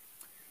about.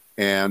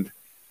 And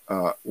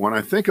when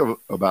I think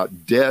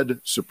about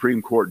dead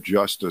Supreme Court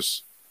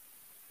Justice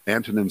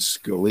Antonin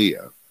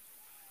Scalia,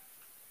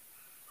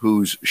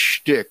 whose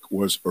shtick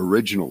was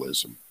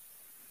originalism,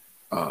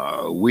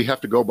 we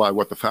have to go by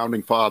what the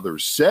founding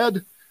fathers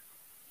said.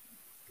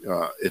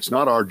 It's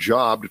not our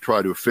job to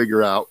try to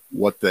figure out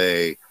what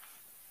they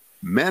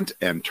meant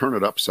and turn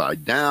it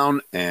upside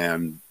down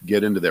and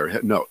get into their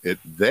head. No,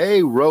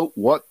 they wrote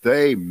what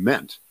they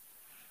meant,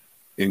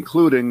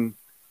 including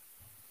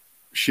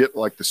shit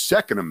like the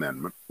Second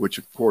Amendment, which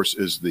of course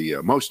is the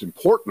most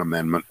important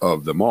amendment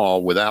of them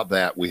all. Without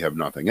that, we have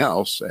nothing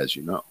else, as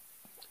you know.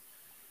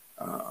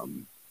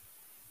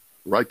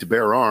 Right to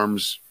bear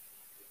arms,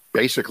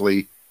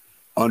 basically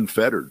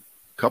unfettered.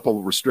 A couple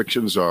of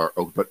restrictions are,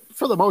 but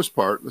for the most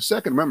part, the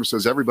Second Amendment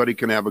says everybody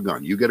can have a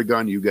gun. You get a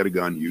gun, you get a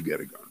gun, you get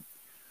a gun.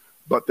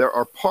 But there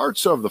are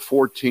parts of the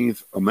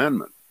 14th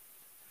Amendment,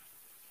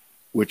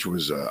 which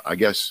was, I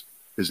guess,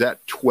 is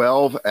that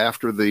 12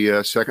 after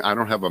the second? I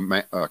don't have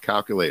a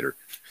calculator.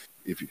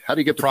 How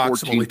do you get to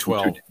Approximately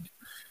 14? 12.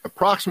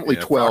 Approximately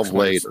 12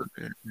 later.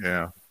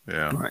 Yeah.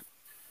 Right.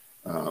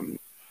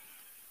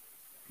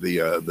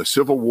 The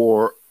Civil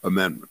War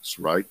amendments,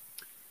 right?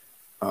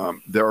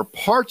 There are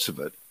parts of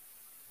it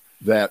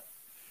that,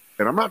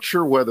 and I'm not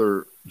sure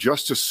whether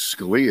Justice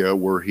Scalia,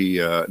 were he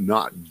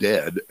not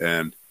dead,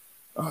 and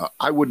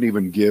I wouldn't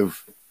even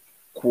give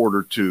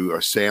quarter to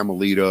Sam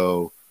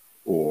Alito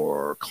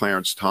or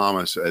Clarence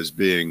Thomas as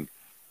being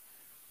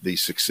the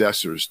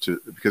successors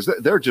because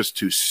they're just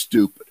too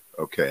stupid.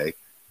 Okay,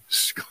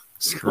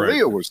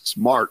 Scalia was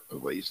smart,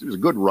 at least. He was a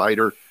good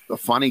writer, a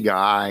funny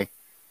guy,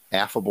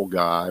 affable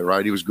guy.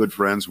 Right, he was good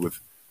friends with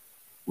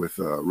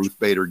Ruth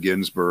Bader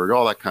Ginsburg,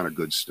 all that kind of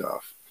good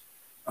stuff.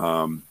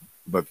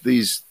 But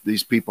these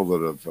people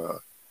that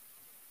have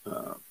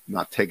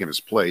not taken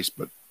his place,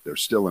 but they're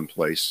still in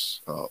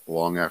place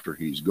long after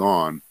he's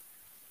gone.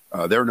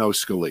 They're no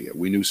Scalia.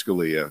 We knew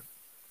Scalia,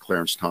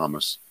 Clarence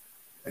Thomas,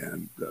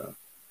 and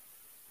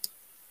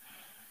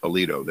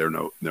Alito. They're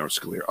no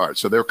Scalia. All right,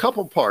 so there are a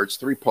couple parts,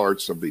 3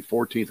 parts of the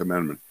 14th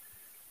Amendment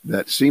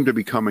that seem to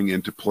be coming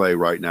into play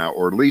right now,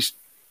 or at least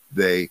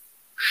they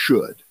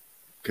should.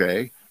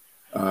 Okay,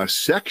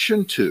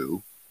 Section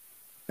 2,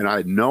 and I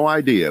had no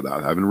idea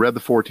about it. I haven't read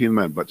the 14th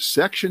Amendment, but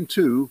Section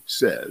 2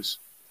 says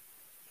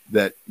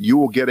that you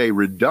will get a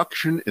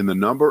reduction in the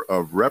number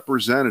of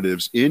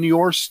representatives in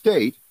your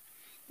state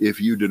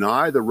if you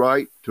deny the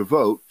right to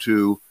vote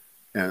to,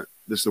 and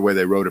this is the way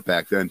they wrote it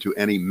back then, to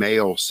any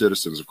male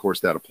citizens. Of course,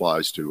 that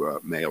applies to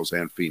males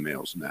and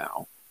females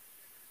now.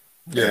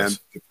 Yes. And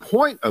the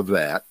point of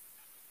that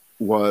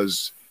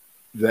was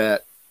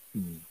that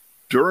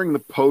during the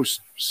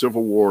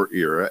post-Civil War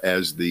era,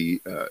 as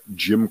the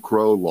Jim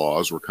Crow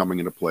laws were coming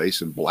into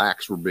place and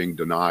blacks were being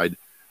denied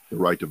the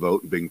right to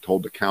vote and being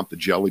told to count the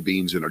jelly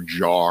beans in a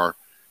jar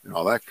and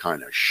all that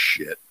kind of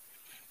shit.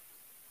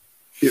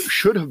 It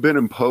should have been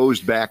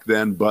imposed back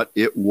then, but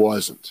it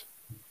wasn't.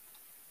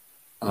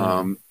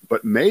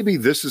 But maybe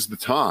this is the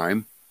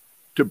time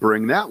to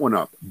bring that one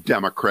up.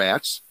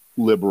 Democrats,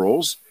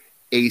 liberals,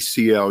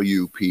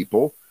 ACLU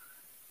people,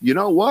 you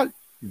know what?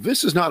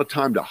 This is not a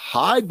time to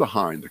hide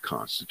behind the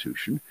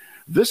Constitution.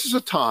 This is a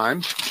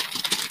time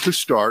to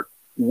start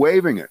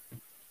waving it.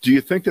 Do you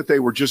think that they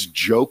were just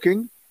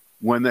joking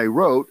when they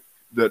wrote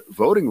that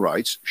voting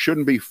rights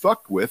shouldn't be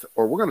fucked with,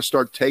 or we're going to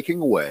start taking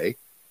away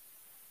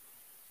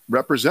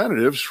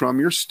representatives from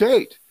your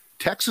state?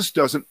 Texas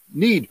doesn't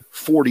need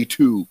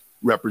 42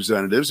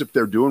 representatives if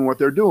they're doing what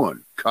they're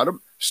doing. Cut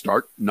them,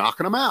 start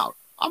knocking them out.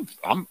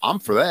 I'm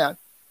for that.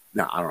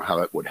 Now, I don't know how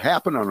that would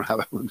happen. I don't know how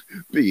that would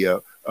be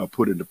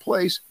put into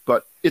place,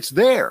 but it's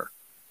there.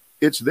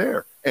 It's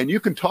there. And you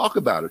can talk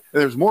about it.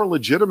 And there's more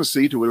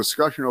legitimacy to a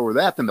discussion over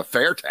that than the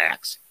fair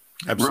tax.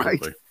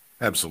 Absolutely. Right?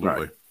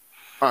 Absolutely. Right.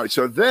 All right.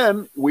 So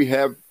then we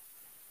have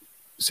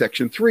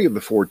Section 3 of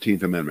the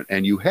 14th Amendment.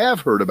 And you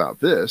have heard about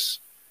this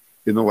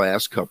in the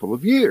last couple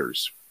of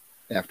years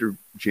after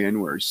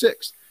January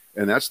 6th.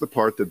 And that's the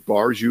part that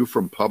bars you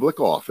from public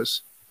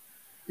office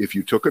if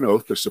you took an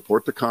oath to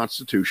support the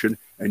Constitution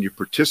and you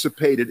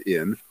participated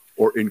in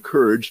or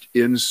encouraged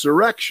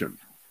insurrection.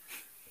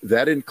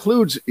 That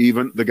includes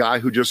even the guy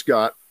who just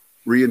got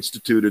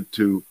reinstituted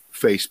to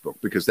Facebook,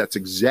 because that's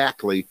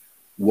exactly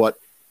what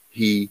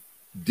he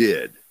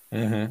did.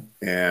 Mm-hmm.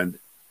 And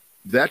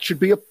that should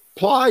be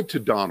applied to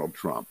Donald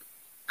Trump.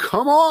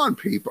 Come on,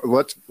 people.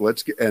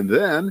 Let's get, and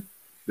then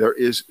there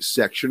is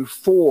Section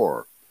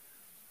 4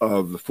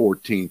 of the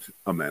 14th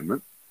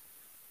Amendment,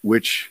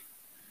 which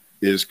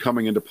is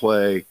coming into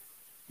play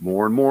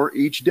more and more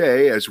each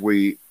day as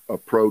we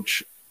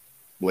approach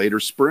later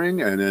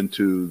spring and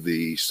into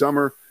the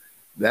summer.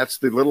 That's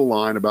the little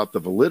line about the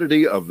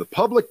validity of the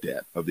public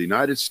debt of the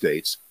United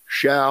States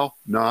shall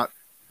not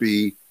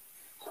be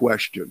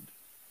questioned.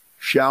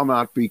 shall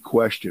not be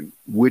questioned,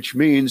 which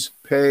means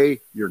pay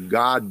your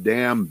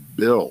goddamn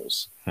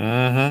bills.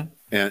 Mm-hmm.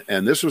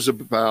 And this was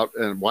about,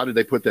 and why did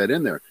they put that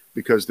in there?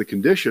 Because the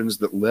conditions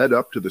that led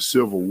up to the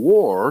Civil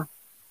War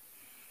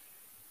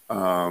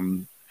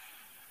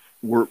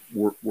were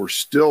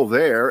still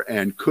there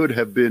and could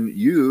have been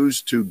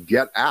used to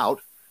get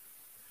out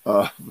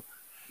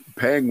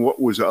paying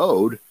what was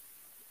owed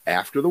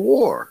after the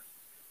war.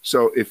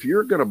 So if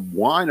you're going to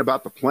whine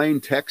about the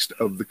plain text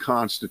of the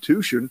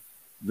Constitution,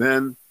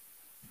 then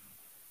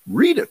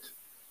read it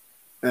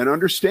and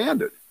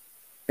understand it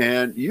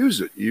and use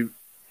it. You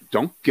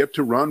don't get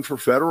to run for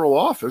federal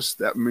office.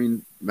 That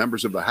means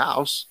members of the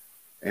House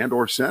and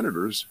or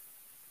senators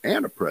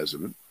and a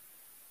president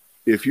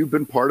if you've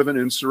been part of an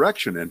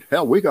insurrection. And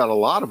hell, we got a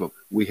lot of them.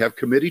 We have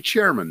committee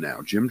chairman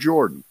now, Jim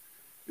Jordan.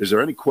 Is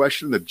there any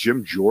question that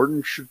Jim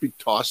Jordan should be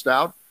tossed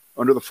out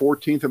under the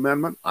 14th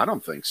Amendment? I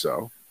don't think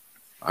so.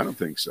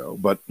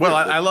 But well,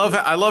 I love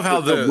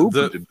how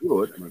movement to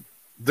do it. I mean,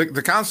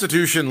 the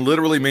Constitution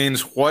literally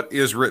means what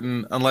is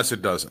written unless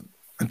it doesn't,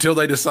 until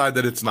they decide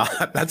that it's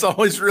not. That's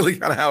always really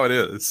kind of how it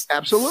is.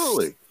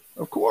 Absolutely.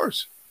 Of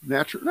course.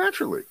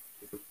 Naturally.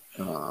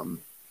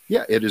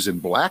 Yeah, it is in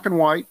black and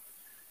white.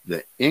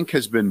 The ink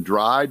has been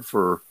dried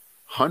for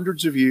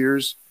hundreds of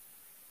years.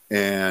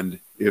 And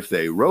if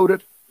they wrote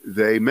it,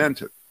 they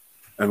meant it.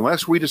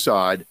 Unless we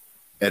decide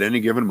at any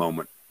given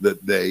moment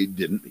that they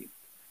didn't mean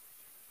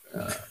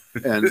it.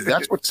 And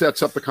that's what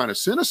sets up the kind of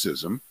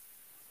cynicism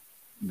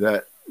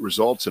that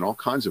results in all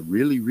kinds of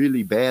really,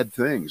 really bad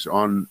things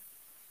on,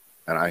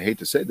 and I hate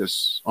to say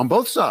this, on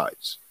both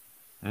sides.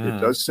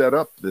 It does set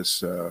up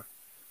this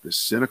this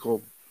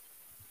cynical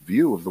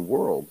view of the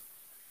world,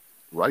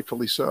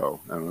 rightfully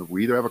so. And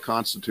we either have a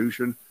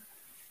constitution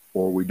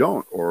or we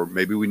don't, or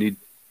maybe we need,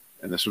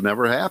 and this will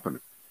never happen,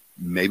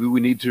 maybe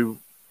we need to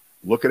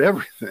look at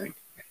everything.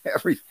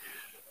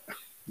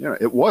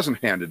 It wasn't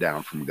handed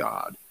down from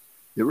God.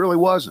 It really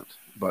wasn't.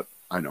 But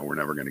I know we're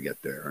never going to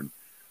get there. And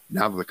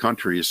now that the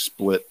country is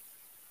split,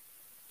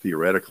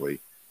 theoretically,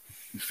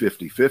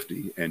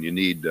 50-50, and you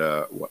need,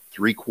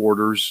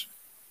 3/4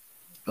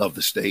 of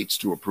the states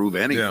to approve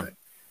anything,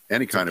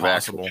 any kind of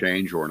actual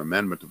change or an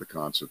amendment to the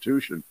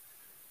Constitution,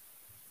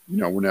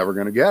 we're never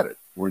going to get it.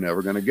 We're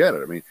never going to get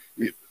it. I mean,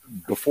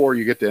 before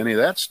you get to any of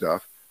that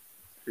stuff,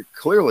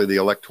 clearly the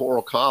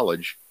Electoral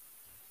College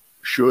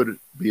should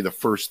be the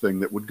first thing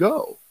that would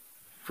go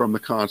from the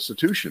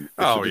Constitution.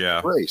 It's a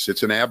disgrace.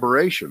 It's an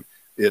aberration.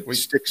 It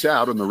sticks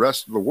out, and the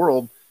rest of the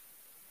world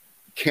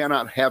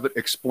cannot have it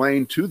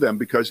explained to them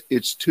because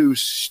it's too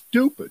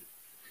stupid.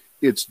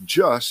 It's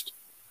just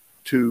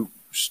too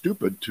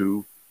stupid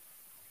to,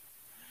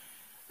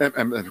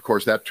 and of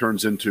course that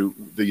turns into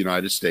the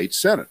United States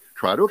Senate.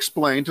 Try to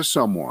explain to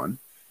someone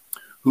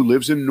who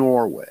lives in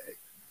Norway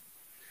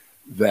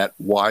that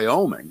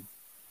Wyoming,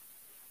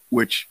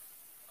 which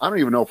I don't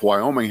even know if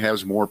Wyoming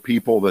has more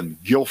people than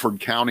Guilford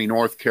County,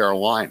 North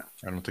Carolina.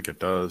 I don't think it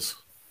does.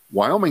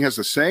 Wyoming has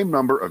the same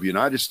number of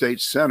United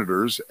States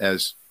senators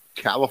as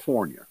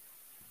California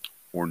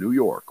or New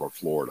York or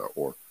Florida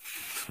or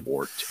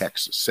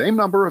Texas. Same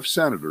number of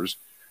senators.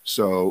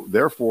 So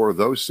therefore,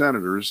 those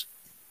senators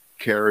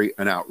carry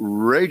an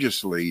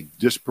outrageously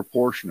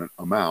disproportionate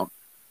amount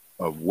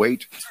of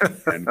weight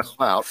and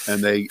clout,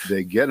 and they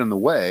get in the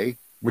way.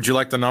 Would you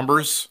like the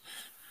numbers?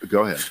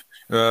 Go ahead.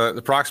 The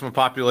approximate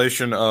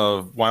population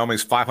of Wyoming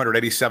is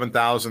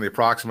 587,000. The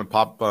approximate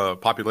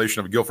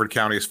population of Guilford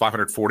County is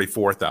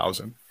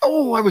 544,000.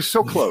 Oh, I was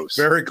so close.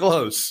 Very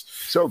close.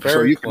 So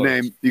you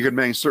could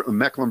name certain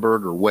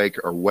Mecklenburg or Wake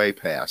or way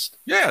past.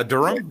 Yeah,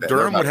 Durham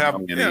would have.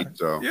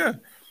 Yeah.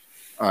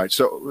 All right.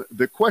 So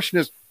the question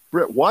is,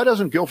 Britt, why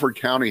doesn't Guilford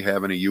County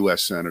have any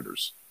U.S.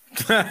 senators?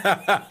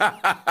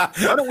 Why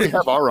don't we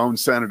have our own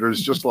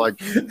senators just like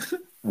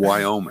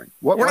Wyoming?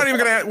 We're not even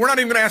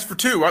going to ask for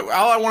two.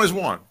 All I want is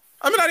one.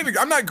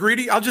 I'm not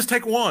greedy. I'll just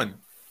take one.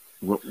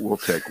 We'll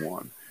take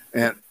one.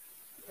 And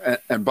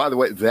by the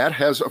way, that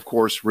has, of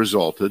course,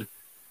 resulted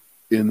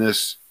in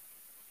this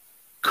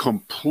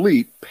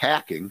complete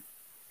packing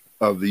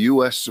of the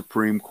U.S.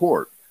 Supreme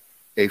Court,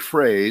 a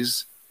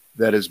phrase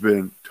that has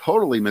been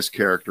totally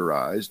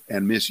mischaracterized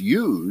and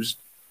misused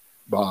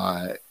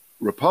by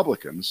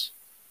Republicans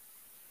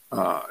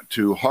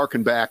to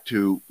hearken back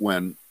to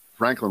when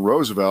Franklin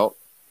Roosevelt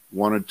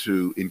wanted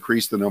to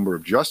increase the number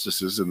of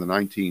justices in the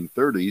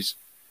 1930s.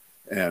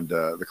 And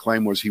the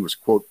claim was he was,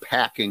 quote,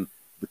 packing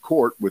the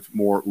court with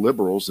more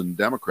liberals and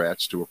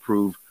Democrats to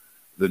approve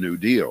the New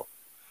Deal.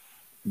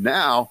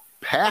 Now,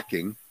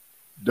 packing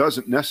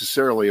doesn't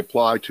necessarily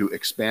apply to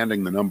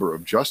expanding the number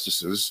of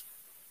justices,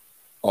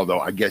 although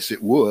I guess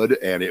it would,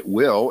 and it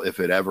will if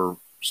it ever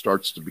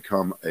starts to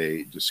become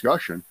a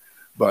discussion.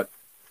 But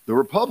the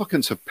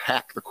Republicans have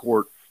packed the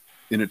court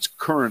in its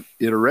current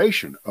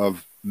iteration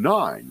of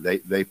 9.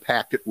 They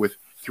packed it with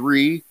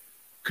 3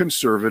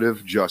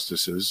 conservative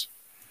justices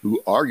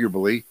who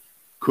arguably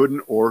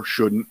couldn't or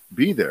shouldn't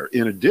be there,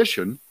 in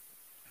addition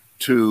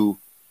to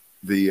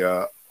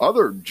the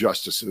other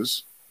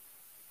justices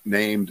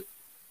named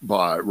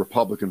by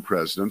Republican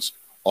presidents,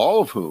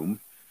 all of whom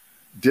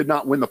did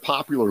not win the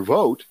popular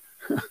vote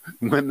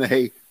when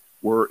they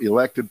were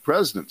elected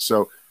president.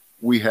 So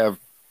we have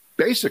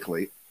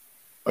basically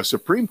a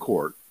Supreme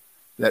Court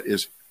that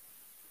is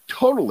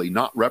totally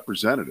not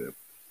representative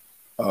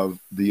of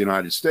the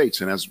United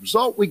States. And as a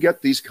result, we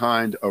get these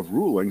kind of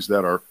rulings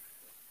that are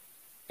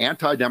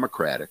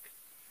anti-democratic,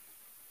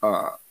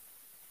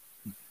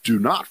 do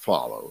not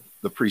follow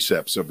the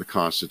precepts of the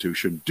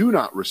Constitution, do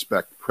not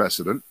respect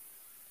precedent,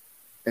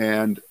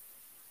 and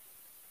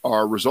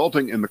are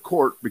resulting in the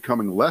court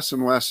becoming less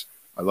and less,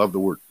 I love the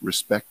word,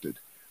 respected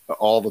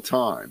all the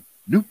time.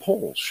 New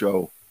polls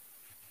show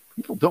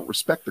people don't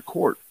respect the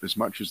court as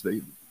much as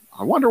they.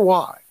 I wonder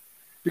why.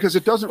 Because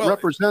it doesn't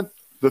represent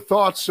the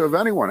thoughts of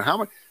anyone. How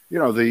much,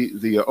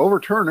 the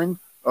overturning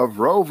of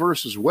Roe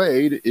versus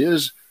Wade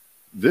is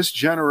this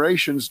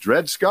generation's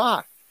Dred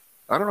Scott.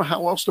 I don't know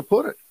how else to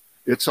put it.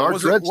 It's our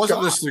Dred Scott.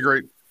 Wasn't this the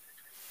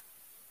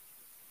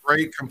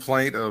great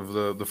complaint of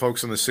the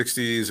folks in the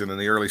 60s and in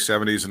the early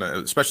 70s, and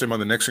especially among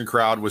the Nixon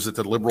crowd, was that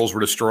the liberals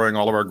were destroying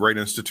all of our great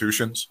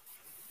institutions,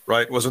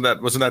 right? Wasn't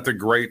that the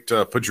great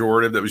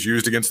pejorative that was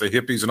used against the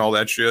hippies and all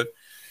that shit?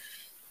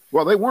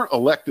 Well, they weren't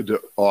elected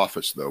to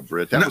office, though,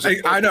 Britt.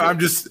 I know. I'm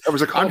just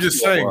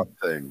saying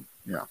thing.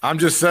 Yeah. I'm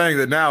just saying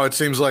that now it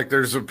seems like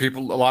there's a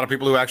lot of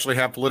people who actually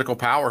have political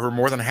power who are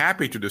more than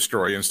happy to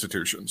destroy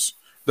institutions.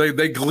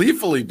 They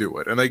gleefully do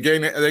it, and they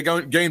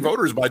gain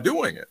voters by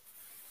doing it.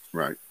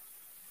 Right.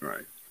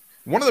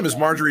 One of them is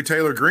Marjorie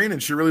Taylor Greene,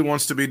 and she really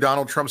wants to be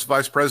Donald Trump's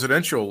vice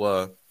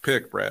presidential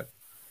pick, Brad.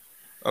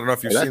 I don't know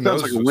if you've seen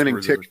those. That sounds like a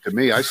winning ticket to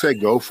me. I say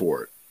go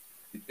for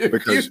it,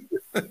 because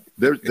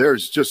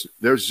there's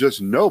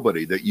just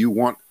nobody that you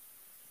want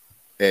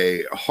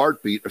a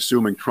heartbeat,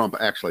 assuming Trump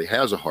actually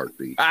has a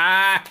heartbeat,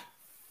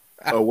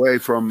 away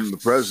from the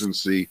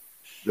presidency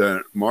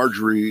than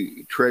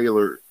Marjorie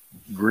Taylor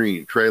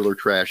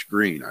Trash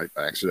Greene. I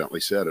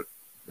accidentally said it.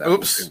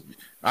 Oops.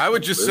 I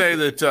would just say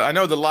that I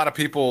know that a lot of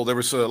people, there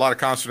was a lot of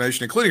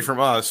consternation, including from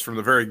us, from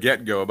the very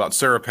get-go, about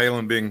Sarah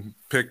Palin being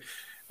picked.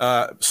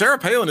 Sarah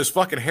Palin is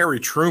fucking Harry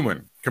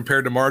Truman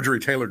compared to Marjorie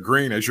Taylor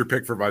Greene as your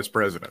pick for vice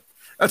president.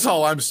 That's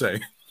all I'm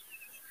saying.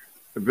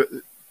 But,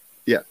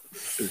 yeah,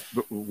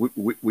 but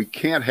we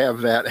can't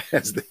have that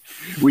as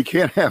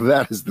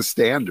the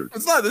standard.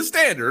 It's not the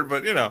standard,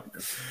 but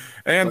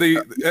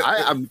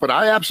and but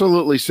I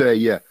absolutely say,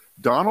 yeah,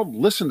 Donald,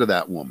 listen to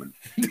that woman.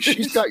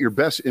 She's got your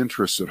best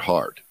interests at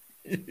heart.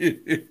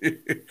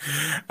 The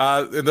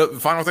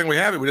final thing we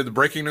have, we did the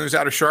breaking news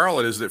out of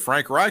Charlotte, is that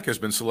Frank Reich has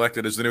been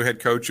selected as the new head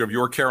coach of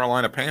your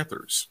Carolina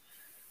Panthers.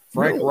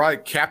 Frank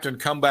Reich, Captain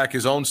Comeback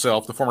his own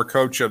self, the former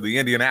coach of the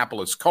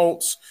Indianapolis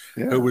Colts,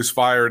 who was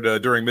fired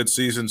during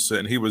midseason,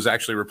 and he was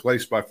actually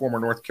replaced by former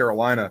North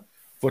Carolina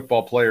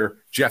football player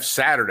Jeff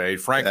Saturday.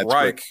 Frank Reich.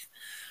 Right.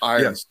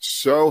 I am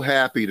so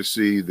happy to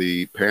see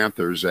the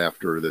Panthers,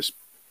 after this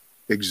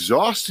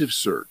exhaustive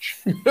search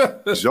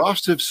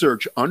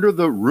under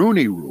the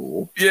Rooney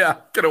Rule. Yeah,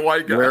 get a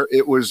white guy. Where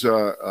it was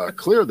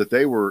clear that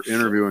they were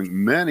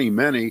interviewing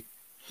many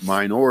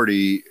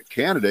minority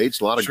candidates,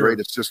 a lot of great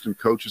assistant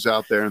coaches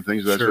out there and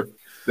things like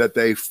that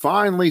they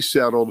finally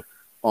settled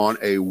on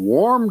a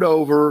warmed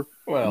over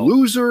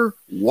loser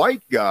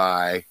white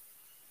guy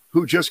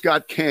who just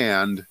got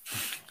canned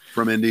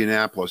from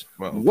Indianapolis.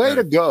 Way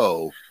to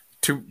go.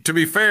 To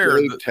be fair,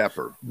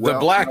 Tepper. The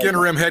black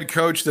interim head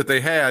coach that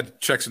they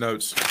had, checks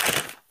notes,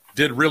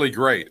 did really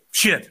great.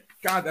 Shit.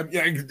 God,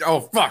 oh,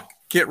 fuck.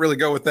 Can't really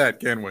go with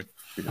that, can we?